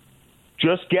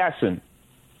 Just guessing.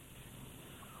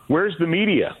 Where's the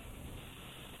media?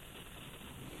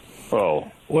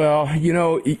 Oh. Well,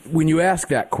 when you ask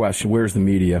that question, where's the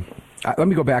media? Let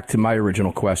me go back to my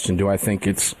original question. Do I think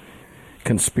it's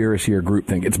conspiracy or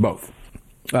groupthink? It's both.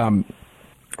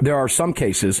 There are some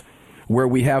cases where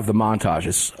we have the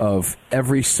montages of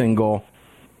every single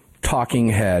talking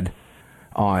head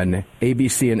on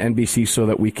ABC and NBC so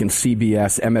that we can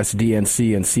CBS,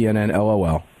 MSDNC, and CNN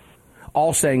LOL,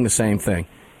 all saying the same thing,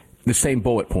 the same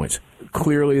bullet points.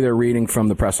 Clearly, they're reading from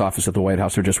the press office at the White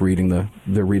House. They're just reading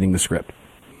the script.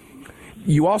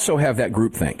 You also have that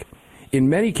groupthink. In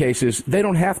many cases, they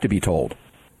don't have to be told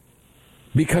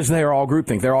because they are all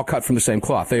groupthink. They're all cut from the same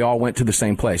cloth. They all went to the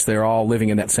same place. They're all living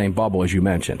in that same bubble, as you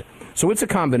mentioned. So it's a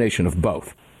combination of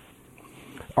both.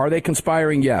 Are they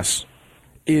conspiring? Yes.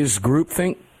 Is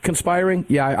groupthink conspiring?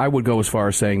 Yeah, I would go as far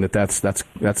as saying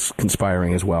that's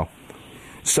conspiring as well.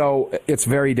 So it's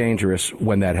very dangerous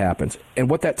when that happens. And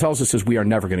what that tells us is we are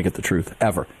never going to get the truth,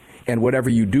 ever. And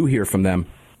whatever you do hear from them,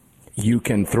 you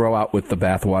can throw out with the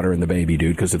bathwater and the baby,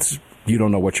 dude, because you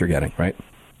don't know what you're getting, right?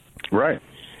 Right.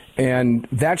 And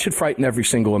that should frighten every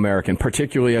single American,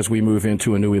 particularly as we move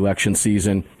into a new election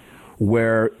season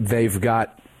where they've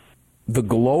got the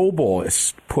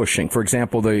globalists pushing. For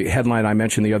example, the headline I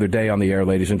mentioned the other day on the air,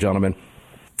 ladies and gentlemen,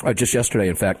 just yesterday,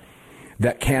 in fact,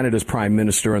 that Canada's prime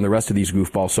minister and the rest of these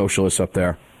goofball socialists up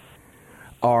there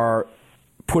are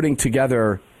putting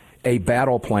together a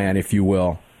battle plan, if you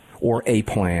will, or a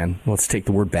plan. Let's take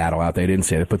the word battle out. They didn't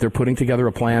say it, but they're putting together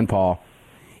a plan, Paul,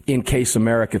 in case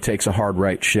America takes a hard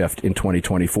right shift in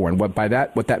 2024. And what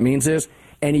that means is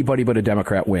anybody but a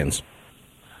Democrat wins.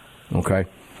 Okay?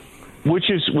 Which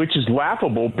is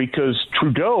laughable because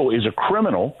Trudeau is a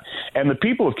criminal, and the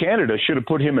people of Canada should have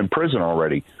put him in prison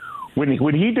already.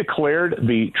 When he declared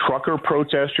the trucker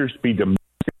protesters to be domestic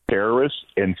terrorists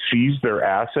and seized their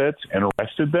assets and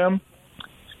arrested them,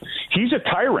 he's a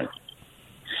tyrant.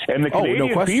 And the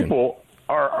Canadian people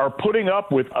are putting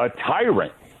up with a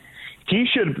tyrant. They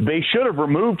should have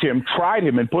removed him, tried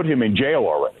him, and put him in jail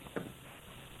already.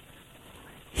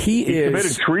 He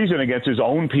committed treason against his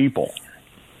own people.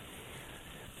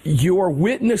 You're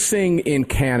witnessing in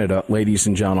Canada, ladies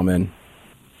and gentlemen,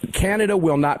 Canada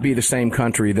will not be the same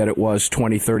country that it was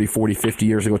 20, 30, 40, 50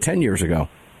 years ago, 10 years ago,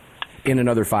 in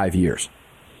another 5 years.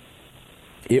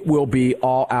 It will be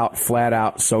all out, flat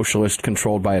out socialist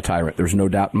controlled by a tyrant. There's no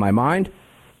doubt in my mind.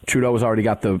 Trudeau has already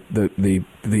got the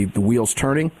wheels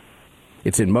turning.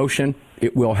 It's in motion.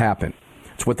 It will happen.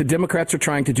 It's what the Democrats are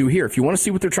trying to do here. If you want to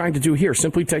see what they're trying to do here,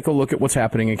 simply take a look at what's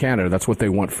happening in Canada. That's what they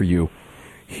want for you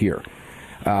here.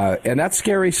 And that's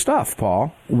scary stuff,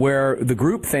 Paul, where the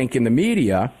groupthink in the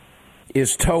media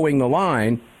is towing the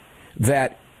line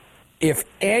that if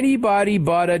anybody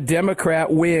but a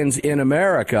Democrat wins in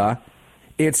America,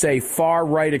 it's a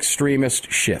far-right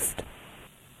extremist shift.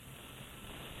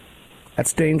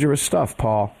 That's dangerous stuff,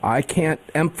 Paul. I can't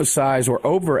emphasize or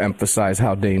overemphasize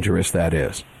how dangerous that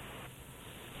is.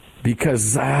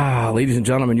 Because, ladies and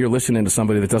gentlemen, you're listening to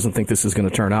somebody that doesn't think this is going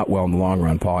to turn out well in the long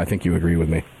run, Paul. I think you agree with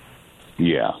me.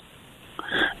 Yeah.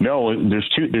 No, there's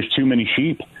too many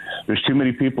sheep. There's too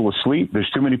many people asleep. There's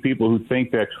too many people who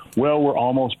think that, well, we're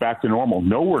almost back to normal.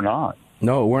 No, we're not.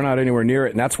 No, we're not anywhere near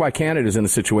it. And that's why Canada's in the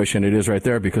situation it is right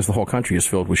there, because the whole country is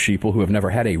filled with sheeple who have never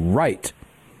had a right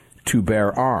to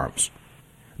bear arms.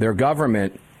 Their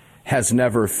government has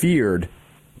never feared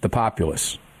the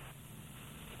populace.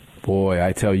 Boy,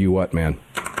 I tell you what, man.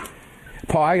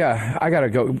 Paul, I gotta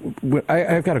go.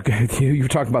 I've got to. You were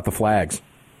talking about the flags.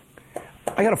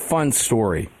 I got a fun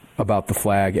story about the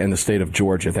flag and the state of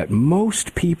Georgia that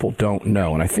most people don't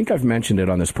know, and I think I've mentioned it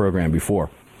on this program before.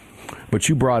 But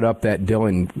you brought up that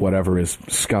Dylan, whatever his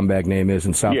scumbag name is,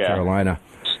 in South Carolina.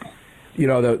 You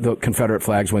know, the Confederate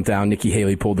flags went down. Nikki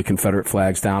Haley pulled the Confederate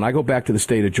flags down. I go back to the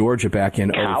state of Georgia back in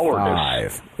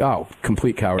 2005. Oh,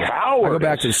 complete cowardice. I go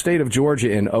back to the state of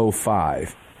Georgia in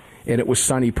 2005, and it was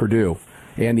Sonny Perdue.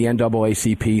 And the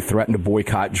NAACP threatened to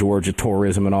boycott Georgia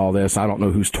tourism and all this. I don't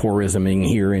know who's tourisming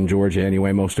here in Georgia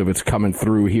anyway. Most of it's coming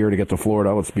through here to get to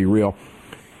Florida. Let's be real.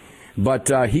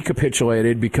 But he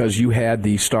capitulated because you had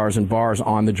the stars and bars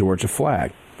on the Georgia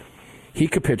flag. He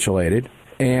capitulated,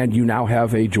 and you now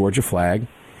have a Georgia flag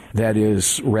that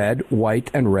is red,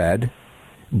 white, and red,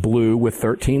 blue with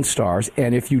 13 stars.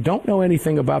 And if you don't know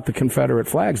anything about the Confederate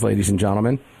flags, ladies and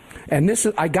gentlemen, and this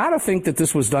is, I got to think that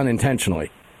this was done intentionally,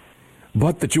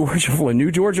 but the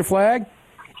new Georgia flag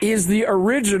is the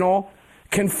original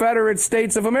Confederate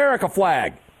States of America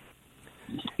flag.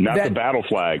 Not the battle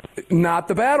flag. Not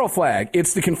the battle flag.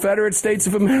 It's the Confederate States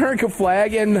of America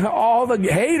flag, and all the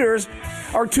haters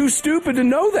are too stupid to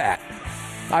know that.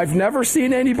 I've never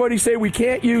seen anybody say we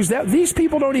can't use that. These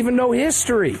people don't even know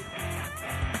history.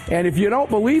 And if you don't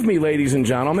believe me, ladies and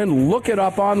gentlemen, look it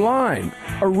up online.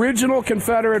 Original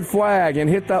Confederate flag, and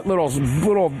hit that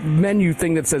little menu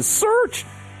thing that says search,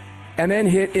 and then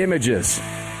hit images,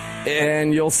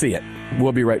 and you'll see it.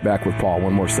 We'll be right back with Paul.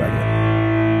 One more segment.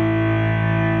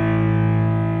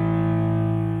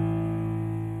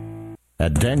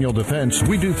 At Daniel Defense,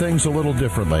 we do things a little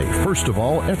differently. First of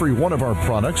all, every one of our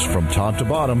products, from top to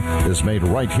bottom, is made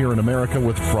right here in America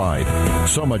with pride.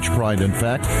 So much pride, in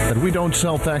fact, that we don't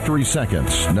sell factory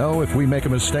seconds. No, if we make a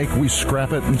mistake, we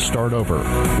scrap it and start over.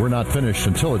 We're not finished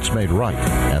until it's made right.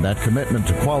 And that commitment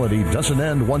to quality doesn't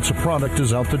end once a product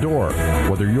is out the door.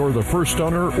 Whether you're the first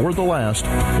owner or the last,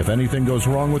 if anything goes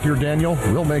wrong with your Daniel,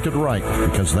 we'll make it right,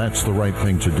 because that's the right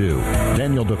thing to do.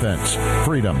 Daniel Defense.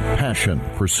 Freedom, passion,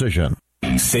 precision.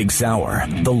 Sig Sauer,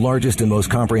 the largest and most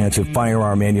comprehensive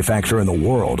firearm manufacturer in the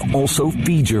world, also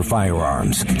feeds your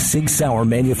firearms. Sig Sauer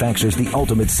manufactures the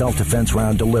ultimate self-defense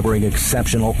round, delivering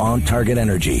exceptional on-target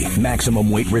energy, maximum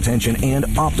weight retention, and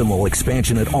optimal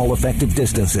expansion at all effective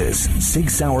distances. Sig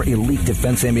Sauer Elite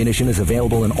Defense ammunition is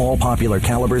available in all popular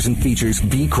calibers and features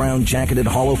V-crown jacketed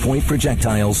hollow point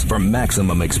projectiles for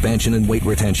maximum expansion and weight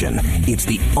retention. It's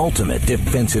the ultimate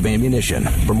defensive ammunition.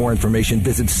 For more information,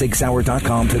 visit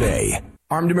SigSauer.com today.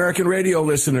 Armed American Radio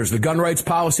listeners, the Gun Rights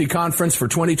Policy Conference for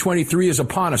 2023 is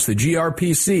upon us, the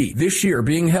GRPC, this year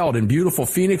being held in beautiful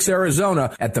Phoenix,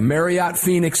 Arizona at the Marriott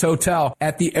Phoenix Hotel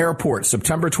at the airport,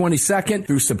 September 22nd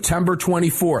through September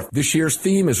 24th. This year's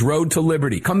theme is Road to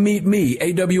Liberty. Come meet me,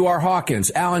 A.W.R. Hawkins,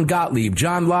 Alan Gottlieb,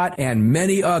 John Lott, and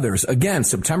many others. Again,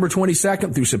 September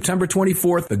 22nd through September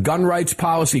 24th, the Gun Rights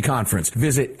Policy Conference.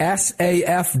 Visit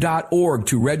saf.org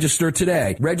to register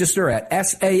today. Register at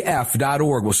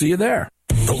saf.org. We'll see you there.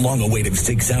 The long-awaited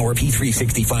Sig Sauer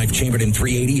P365 chambered in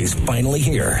 .380 is finally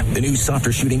here. The new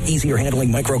softer shooting, easier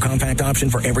handling micro-compact option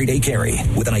for everyday carry.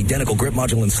 With an identical grip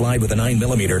module and slide with a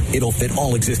 9mm, it'll fit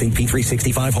all existing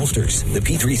P365 holsters. The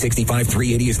P365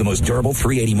 .380 is the most durable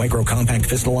 .380 micro-compact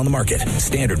pistol on the market.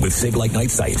 Standard with SIG-like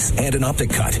night sights and an optic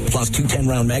cut, plus 2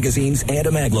 10-round magazines and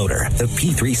a mag loader. The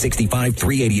P365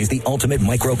 .380 is the ultimate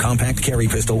micro-compact carry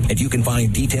pistol, and you can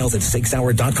find details at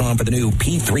SigSauer.com for the new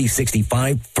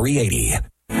P365 .380.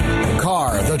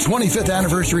 Car, the 25th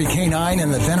anniversary K9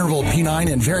 and the venerable P9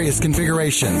 in various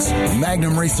configurations.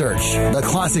 Magnum Research, the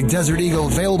classic Desert Eagle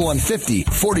available in 50,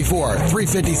 44,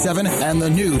 357, and the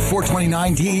new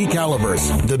 429 DE calibers.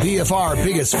 The BFR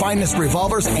biggest, finest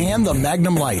revolvers and the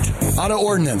Magnum Light. Auto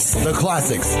Ordnance, the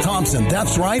classics. Thompson,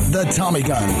 that's right, the Tommy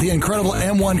gun, the incredible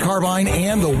M1 carbine,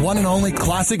 and the one and only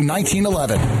classic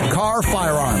 1911. Car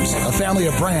Firearms, a family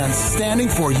of brands standing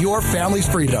for your family's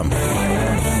freedom.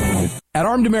 At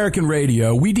Armed American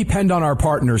Radio, we depend on our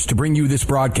partners to bring you this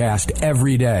broadcast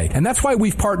every day. And that's why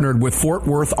we've partnered with Fort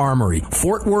Worth Armory.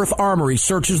 Fort Worth Armory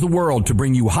searches the world to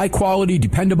bring you high-quality,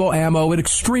 dependable ammo at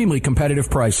extremely competitive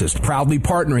prices. Proudly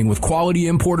partnering with quality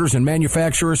importers and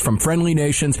manufacturers from friendly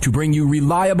nations to bring you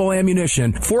reliable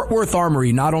ammunition, Fort Worth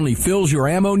Armory not only fills your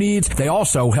ammo needs, they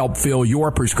also help fill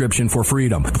your prescription for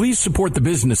freedom. Please support the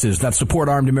businesses that support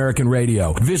Armed American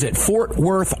Radio. Visit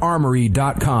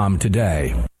FortWorthArmory.com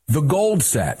today. The Gold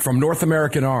Set from North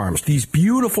American Arms. These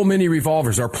beautiful mini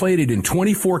revolvers are plated in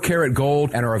 24-karat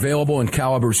gold and are available in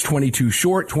calibers 22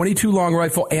 short, 22 long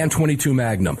rifle, and 22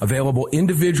 Magnum. Available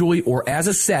individually or as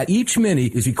a set, each mini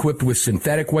is equipped with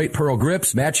synthetic weight pearl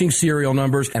grips, matching serial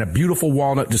numbers, and a beautiful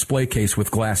walnut display case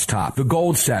with glass top. The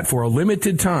Gold Set for a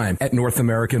limited time at North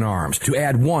American Arms. To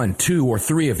add 1, 2, or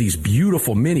 3 of these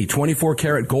beautiful mini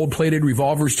 24-karat gold-plated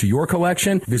revolvers to your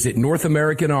collection, visit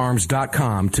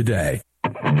NorthAmericanArms.com today.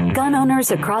 Gun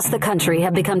owners across the country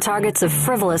have become targets of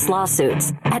frivolous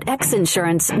lawsuits. At X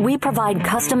Insurance, we provide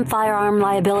custom firearm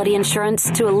liability insurance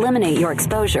to eliminate your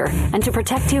exposure and to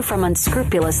protect you from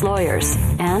unscrupulous lawyers.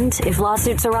 And if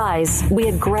lawsuits arise, we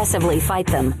aggressively fight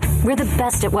them. We're the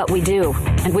best at what we do,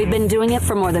 and we've been doing it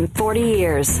for more than 40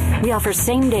 years. We offer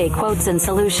same-day quotes and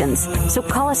solutions. So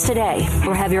call us today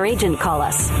or have your agent call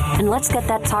us, and let's get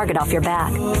that target off your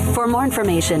back. For more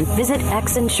information, visit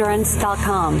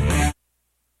xinsurance.com.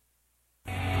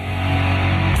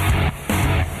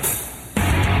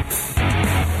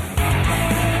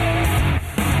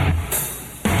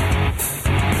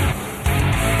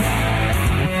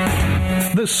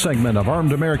 This segment of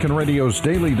Armed American Radio's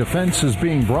Daily Defense is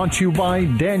being brought to you by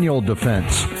Daniel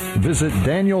Defense. Visit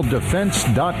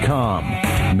DanielDefense.com.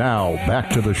 Now, back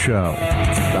to the show.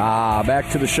 Back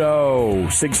to the show.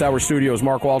 Sig Sauer Studios,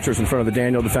 Mark Walters in front of the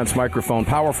Daniel Defense microphone.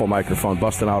 Powerful microphone,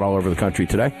 busting out all over the country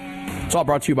today. It's all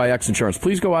brought to you by X Insurance.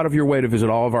 Please go out of your way to visit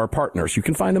all of our partners. You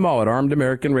can find them all at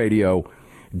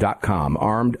ArmedAmericanRadio.com.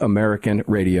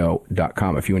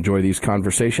 ArmedAmericanRadio.com. If you enjoy these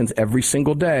conversations every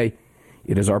single day,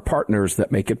 it is our partners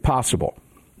that make it possible.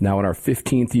 Now in our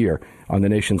 15th year on the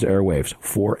nation's airwaves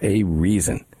for a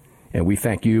reason. And we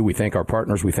thank you. We thank our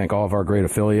partners. We thank all of our great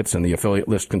affiliates, and the affiliate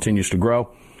list continues to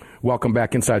grow. Welcome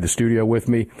back inside the studio with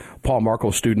me, Paul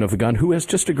Markel, student of the gun, who has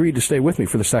just agreed to stay with me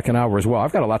for the second hour as well.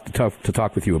 I've got a lot to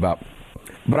talk with you about.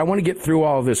 But I want to get through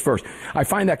all of this first. I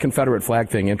find that Confederate flag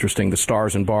thing interesting, the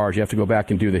stars and bars. You have to go back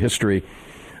and do the history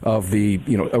of the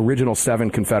original 7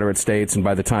 Confederate states, and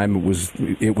by the time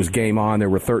it was game on, there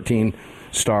were 13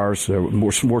 stars.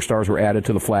 More stars were added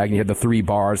to the flag, and you had the 3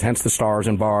 bars, hence the stars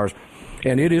and bars.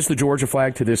 And it is the Georgia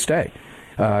flag to this day.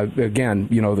 Again,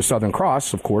 the Southern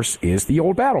Cross, of course, is the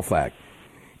old battle flag.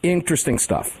 Interesting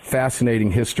stuff.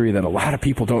 Fascinating history that a lot of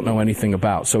people don't know anything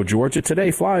about. So Georgia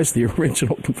today flies the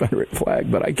original Confederate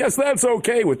flag, but I guess that's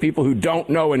okay with people who don't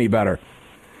know any better.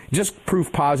 Just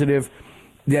proof positive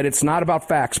that it's not about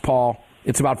facts, Paul.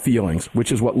 It's about feelings,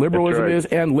 which is what liberalism is,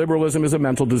 and liberalism is a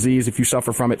mental disease. If you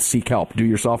suffer from it, seek help. Do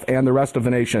yourself and the rest of the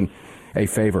nation a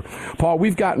favor. Paul,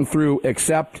 we've gotten through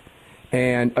accept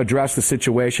and address the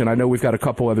situation. I know we've got a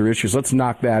couple other issues. Let's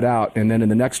knock that out, and then in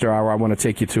the next hour, I want to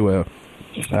take you to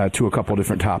a couple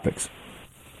different topics.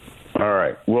 All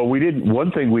right. Well,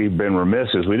 one thing we've been remiss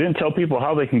is we didn't tell people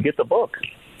how they can get the book.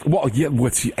 Well, yeah,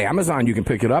 with Amazon, you can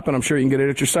pick it up, and I'm sure you can get it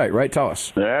at your site, right? Tell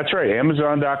us. That's right.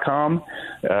 Amazon.com.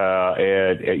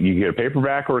 And you get a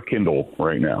paperback or a Kindle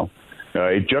right now.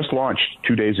 It just launched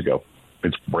 2 days ago.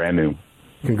 It's brand new.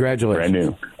 Congratulations. Brand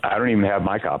new. I don't even have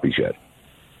my copies yet,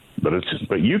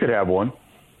 but you could have one.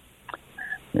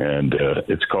 And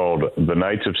it's called The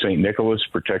Knights of St. Nicholas,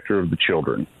 Protector of the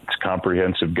Children. It's a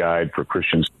comprehensive guide for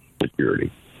Christian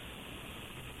security.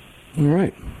 All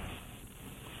right.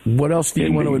 What else do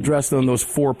you want to address on those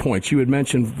 4 points? You had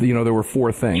mentioned, there were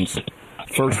 4 things.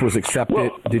 First was accept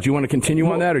it. Did you want to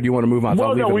continue on that, or do you want to move on?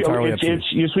 We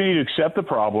need to accept the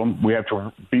problem. We have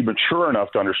to be mature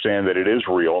enough to understand that it is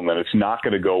real and that it's not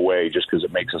going to go away just because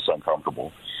it makes us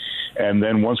uncomfortable. And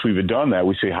then once we've done that,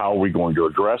 we say, how are we going to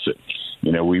address it?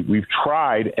 We've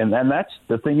tried, and that's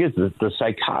the thing is the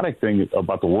psychotic thing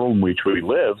about the world in which we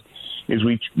live is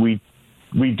we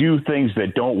do things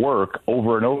that don't work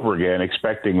over and over again,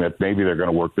 expecting that maybe they're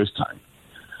going to work this time.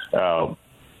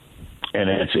 And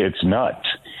it's nuts.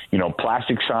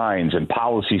 Plastic signs and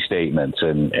policy statements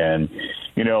and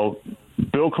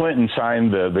Bill Clinton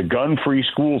signed the Gun-Free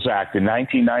Schools Act in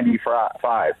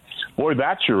 1995. Boy,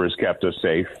 that sure has kept us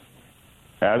safe,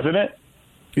 hasn't it?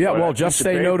 Yeah, well, just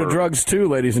say no to drugs, too,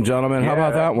 ladies and gentlemen. How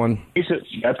about that one?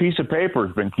 That piece of paper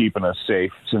has been keeping us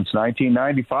safe since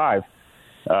 1995.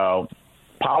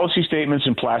 Policy statements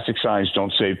and plastic signs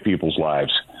don't save people's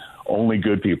lives. Only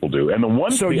good people do. And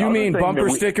So you mean bumper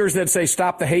stickers that say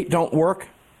 "Stop the Hate" don't work?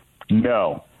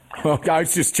 No. I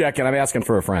was just checking. I'm asking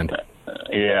for a friend.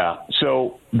 Yeah.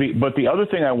 So, but the other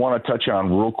thing I want to touch on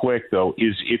real quick though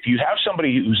is if you have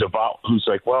somebody who's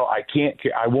like, well,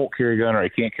 I won't carry a gun, or I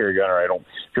can't carry a gun, or I don't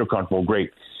feel comfortable.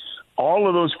 Great. All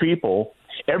of those people,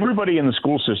 everybody in the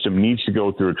school system needs to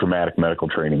go through a traumatic medical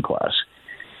training class.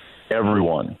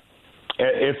 Everyone.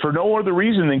 If for no other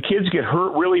reason than kids get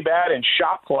hurt really bad in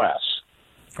shop class.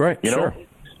 Right. Sure.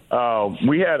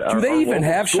 We had. Do they even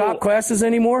have shop classes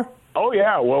anymore? Oh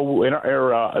yeah. Well, in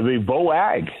the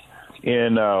VOAG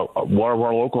in one of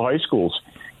our local high schools,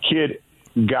 kid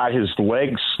got his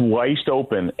leg sliced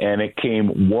open, and it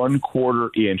came 1/4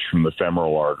 inch from the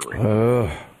femoral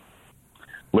artery.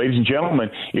 Ladies and gentlemen,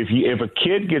 if a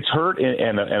kid gets hurt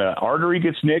and an artery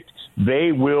gets nicked,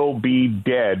 they will be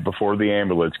dead before the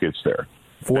ambulance gets there.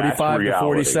 45 to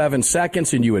 47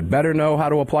 seconds, and you had better know how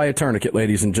to apply a tourniquet,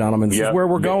 ladies and gentlemen. This is where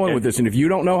we're going with this. And if you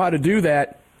don't know how to do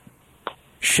that,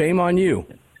 shame on you.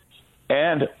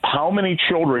 And how many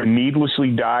children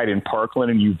needlessly died in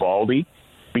Parkland and Uvalde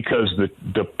because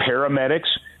the paramedics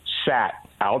sat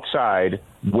outside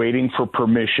waiting for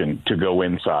permission to go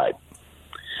inside?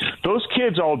 Those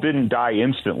kids all didn't die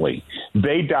instantly.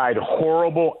 They died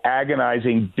horrible,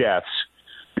 agonizing deaths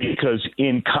because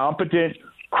incompetent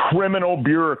criminal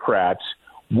bureaucrats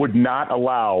would not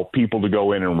allow people to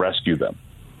go in and rescue them.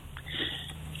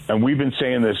 And we've been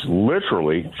saying this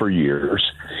literally for years.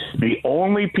 The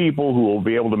only people who will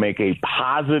be able to make a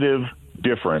positive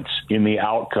difference in the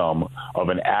outcome of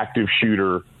an active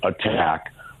shooter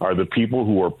attack are the people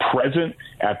who are present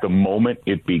at the moment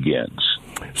it begins.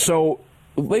 So,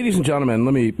 ladies and gentlemen,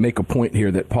 let me make a point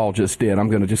here that Paul just did. I'm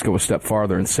going to just go a step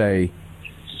farther and say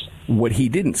what he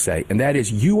didn't say, and that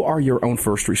is you are your own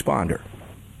first responder.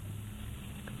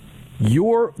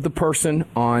 You're the person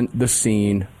on the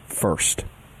scene first.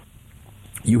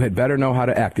 You had better know how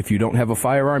to act. If you don't have a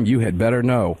firearm, you had better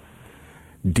know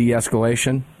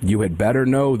de-escalation. You had better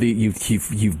know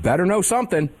you've better know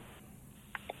something.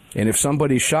 And if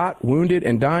somebody's shot, wounded,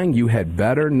 and dying, you had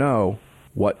better know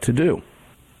what to do.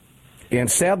 And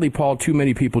sadly, Paul, too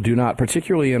many people do not,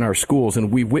 particularly in our schools,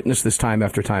 and we've witnessed this time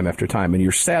after time after time, and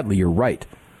you're right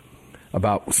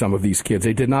about some of these kids.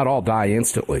 They did not all die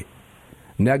instantly.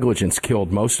 Negligence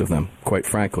killed most of them, quite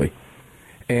frankly.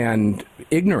 And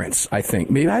ignorance, I think.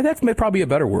 Maybe that's probably a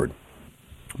better word.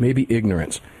 Maybe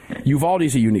ignorance.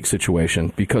 Uvalde's a unique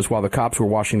situation because while the cops were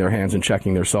washing their hands and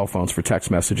checking their cell phones for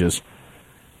text messages,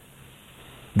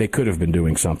 they could have been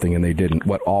doing something, and they didn't.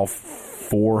 What, all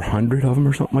 400 of them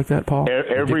or something like that, Paul?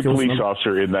 Every police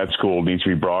officer in that school needs to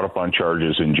be brought up on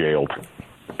charges and jailed.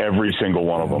 Every single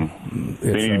one of them.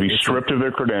 They need to be stripped of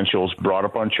their credentials, brought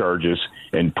up on charges,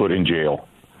 and put in jail.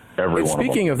 Every one of them.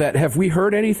 Speaking of that, have we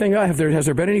heard anything? Has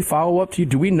there been any follow-up to you?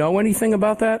 Do we know anything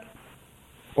about that?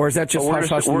 Or is that just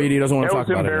hush-hush the media doesn't want to talk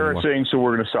about it anymore? It was embarrassing, so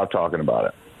we're going to stop talking about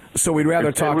it. So we'd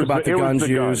rather talk about the guns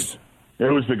used?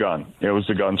 It was the gun. It was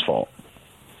the gun's fault.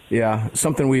 Yeah,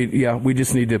 something we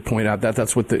just need to point out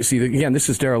that's what again, this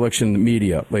is dereliction in the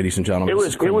media, ladies and gentlemen. It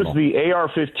was the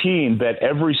AR-15 that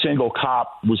every single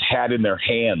cop had in their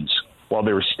hands while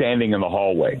they were standing in the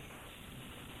hallway.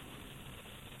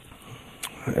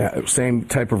 Same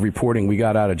type of reporting we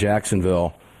got out of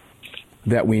Jacksonville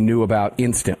that we knew about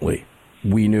instantly.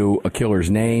 We knew a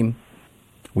killer's name.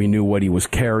 We knew what he was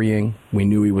carrying. We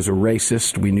knew he was a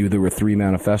racist. We knew there were 3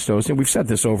 manifestos. And we've said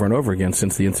this over and over again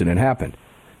since the incident happened.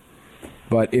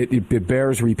 But it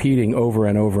bears repeating over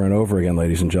and over and over again,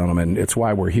 ladies and gentlemen. It's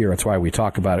why we're here. It's why we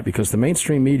talk about it, because the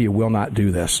mainstream media will not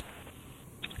do this.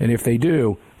 And if they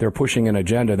do, they're pushing an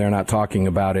agenda. They're not talking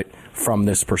about it from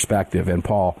this perspective. And,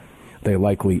 Paul, they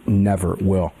likely never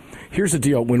will. Here's the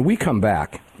deal. When we come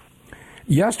back,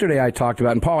 yesterday I talked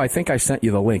about, and, Paul, I think I sent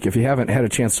you the link. If you haven't had a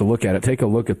chance to look at it, take a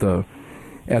look at the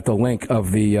link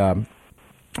of the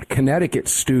Connecticut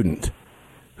student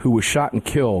who was shot and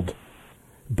killed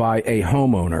by a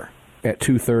homeowner at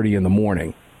 2:30 in the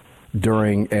morning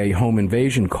during a home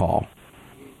invasion call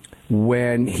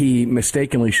when he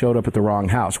mistakenly showed up at the wrong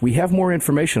house. We have more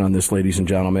information on this, ladies and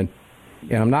gentlemen,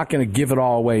 and I'm not going to give it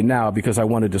all away now because I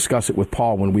want to discuss it with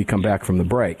Paul when we come back from the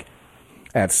break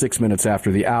at 6 minutes after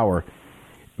the hour.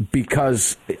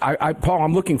 Because, Paul,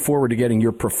 I'm looking forward to getting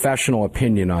your professional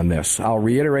opinion on this. I'll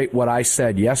reiterate what I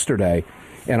said yesterday,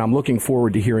 and I'm looking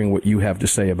forward to hearing what you have to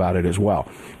say about it as well,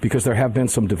 because there have been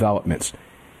some developments.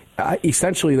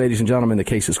 Essentially, ladies and gentlemen, the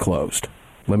case is closed.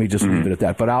 Let me just leave it at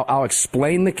that. But I'll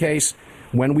explain the case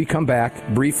when we come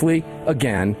back briefly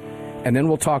again, and then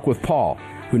we'll talk with Paul,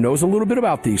 who knows a little bit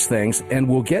about these things, and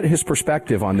we'll get his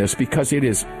perspective on this, because it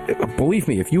is, believe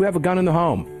me, if you have a gun in the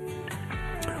home,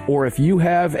 or if you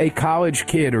have a college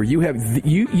kid, or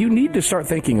you need to start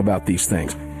thinking about these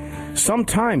things.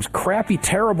 Sometimes crappy,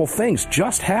 terrible things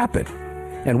just happen.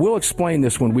 And we'll explain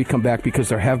this when we come back, because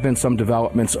there have been some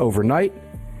developments overnight,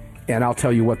 and I'll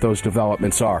tell you what those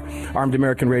developments are. Armed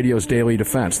American Radio's Daily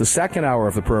Defense. The second hour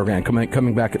of the program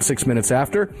coming back at 6 minutes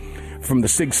after from the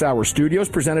Sig Sauer Studios,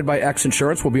 presented by X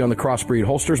Insurance. We'll be on the Crossbreed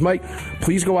Holsters, Mike.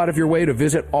 Please go out of your way to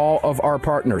visit all of our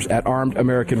partners at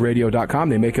armedamericanradio.com.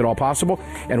 They make it all possible.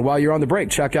 And while you're on the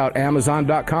break, check out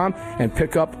Amazon.com and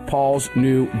pick up Paul's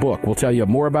new book. We'll tell you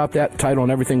more about that, title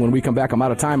and everything when we come back. I'm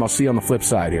out of time. I'll see you on the flip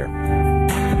side here.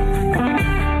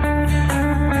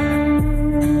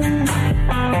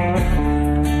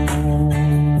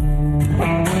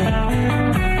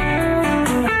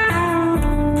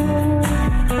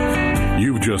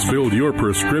 Just filled your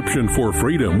prescription for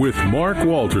freedom with Mark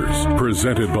Walters,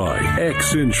 presented by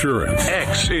X Insurance.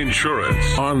 X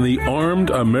Insurance on the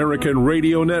Armed American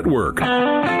Radio Network.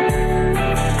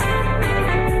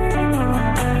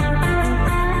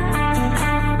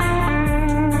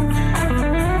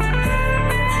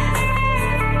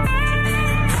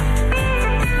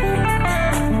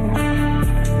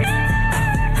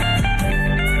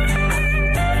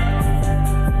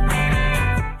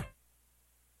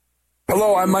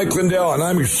 Hello, I'm Mike Lindell, and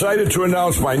I'm excited to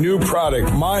announce my new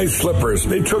product, My Slippers.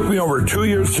 They took me over 2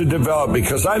 years to develop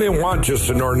because I didn't want just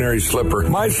an ordinary slipper.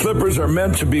 My slippers are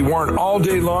meant to be worn all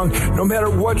day long, no matter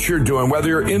what you're doing, whether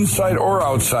you're inside or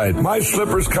outside. My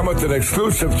slippers come with an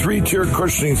exclusive 3-tier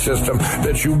cushioning system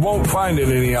that you won't find in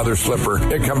any other slipper.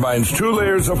 It combines 2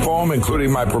 layers of foam,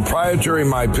 including my proprietary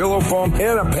My Pillow foam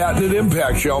and a patented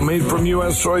impact shell made from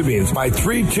U.S. soybeans. My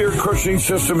 3-tier cushioning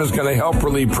system is going to help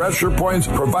relieve pressure points,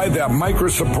 provide that micro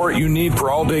support you need for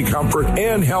all-day comfort,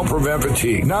 and help prevent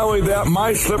fatigue. Not only that,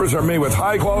 my slippers are made with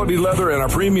high-quality leather and a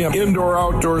premium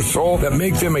indoor-outdoor sole that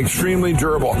make them extremely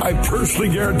durable. I personally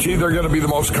guarantee they're going to be the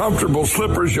most comfortable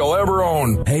slippers you'll ever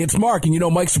own. Hey, it's Mark, and you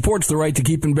know Mike supports the right to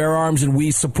keep and bear arms, and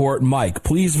we support Mike.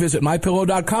 Please visit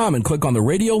MyPillow.com and click on the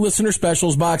radio listener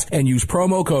specials box and use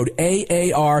promo code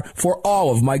AAR for all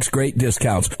of Mike's great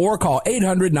discounts. Or call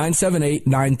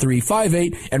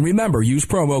 800-978-9358, and remember, use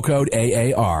promo code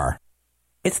AAR.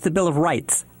 It's the Bill of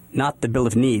Rights, not the Bill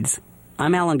of Needs.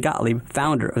 I'm Alan Gottlieb,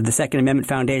 founder of the Second Amendment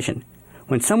Foundation.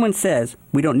 When someone says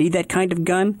we don't need that kind of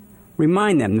gun,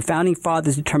 remind them the Founding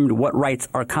Fathers determined what rights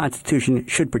our Constitution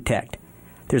should protect.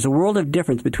 There's a world of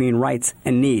difference between rights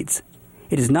and needs.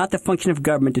 It is not the function of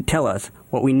government to tell us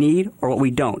what we need or what we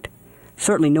don't.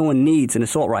 Certainly no one needs an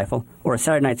assault rifle or a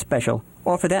Saturday night special,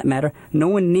 or for that matter, no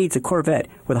one needs a Corvette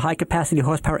with a high-capacity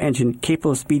horsepower engine capable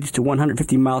of speeds to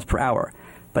 150 miles per hour.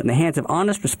 But in the hands of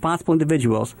honest, responsible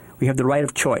individuals, we have the right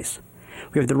of choice.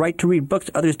 We have the right to read books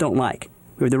others don't like.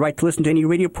 We have the right to listen to any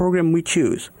radio program we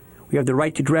choose. We have the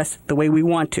right to dress the way we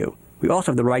want to. We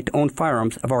also have the right to own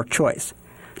firearms of our choice.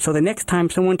 So the next time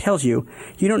someone tells you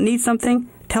you don't need something,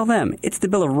 tell them it's the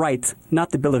Bill of Rights,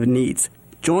 not the Bill of Needs.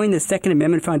 Join the Second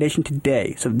Amendment Foundation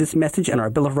today so that this message and our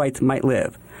Bill of Rights might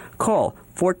live. Call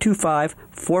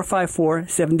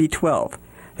 425-454-7012.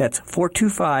 That's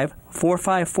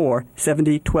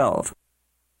 425-454-7012.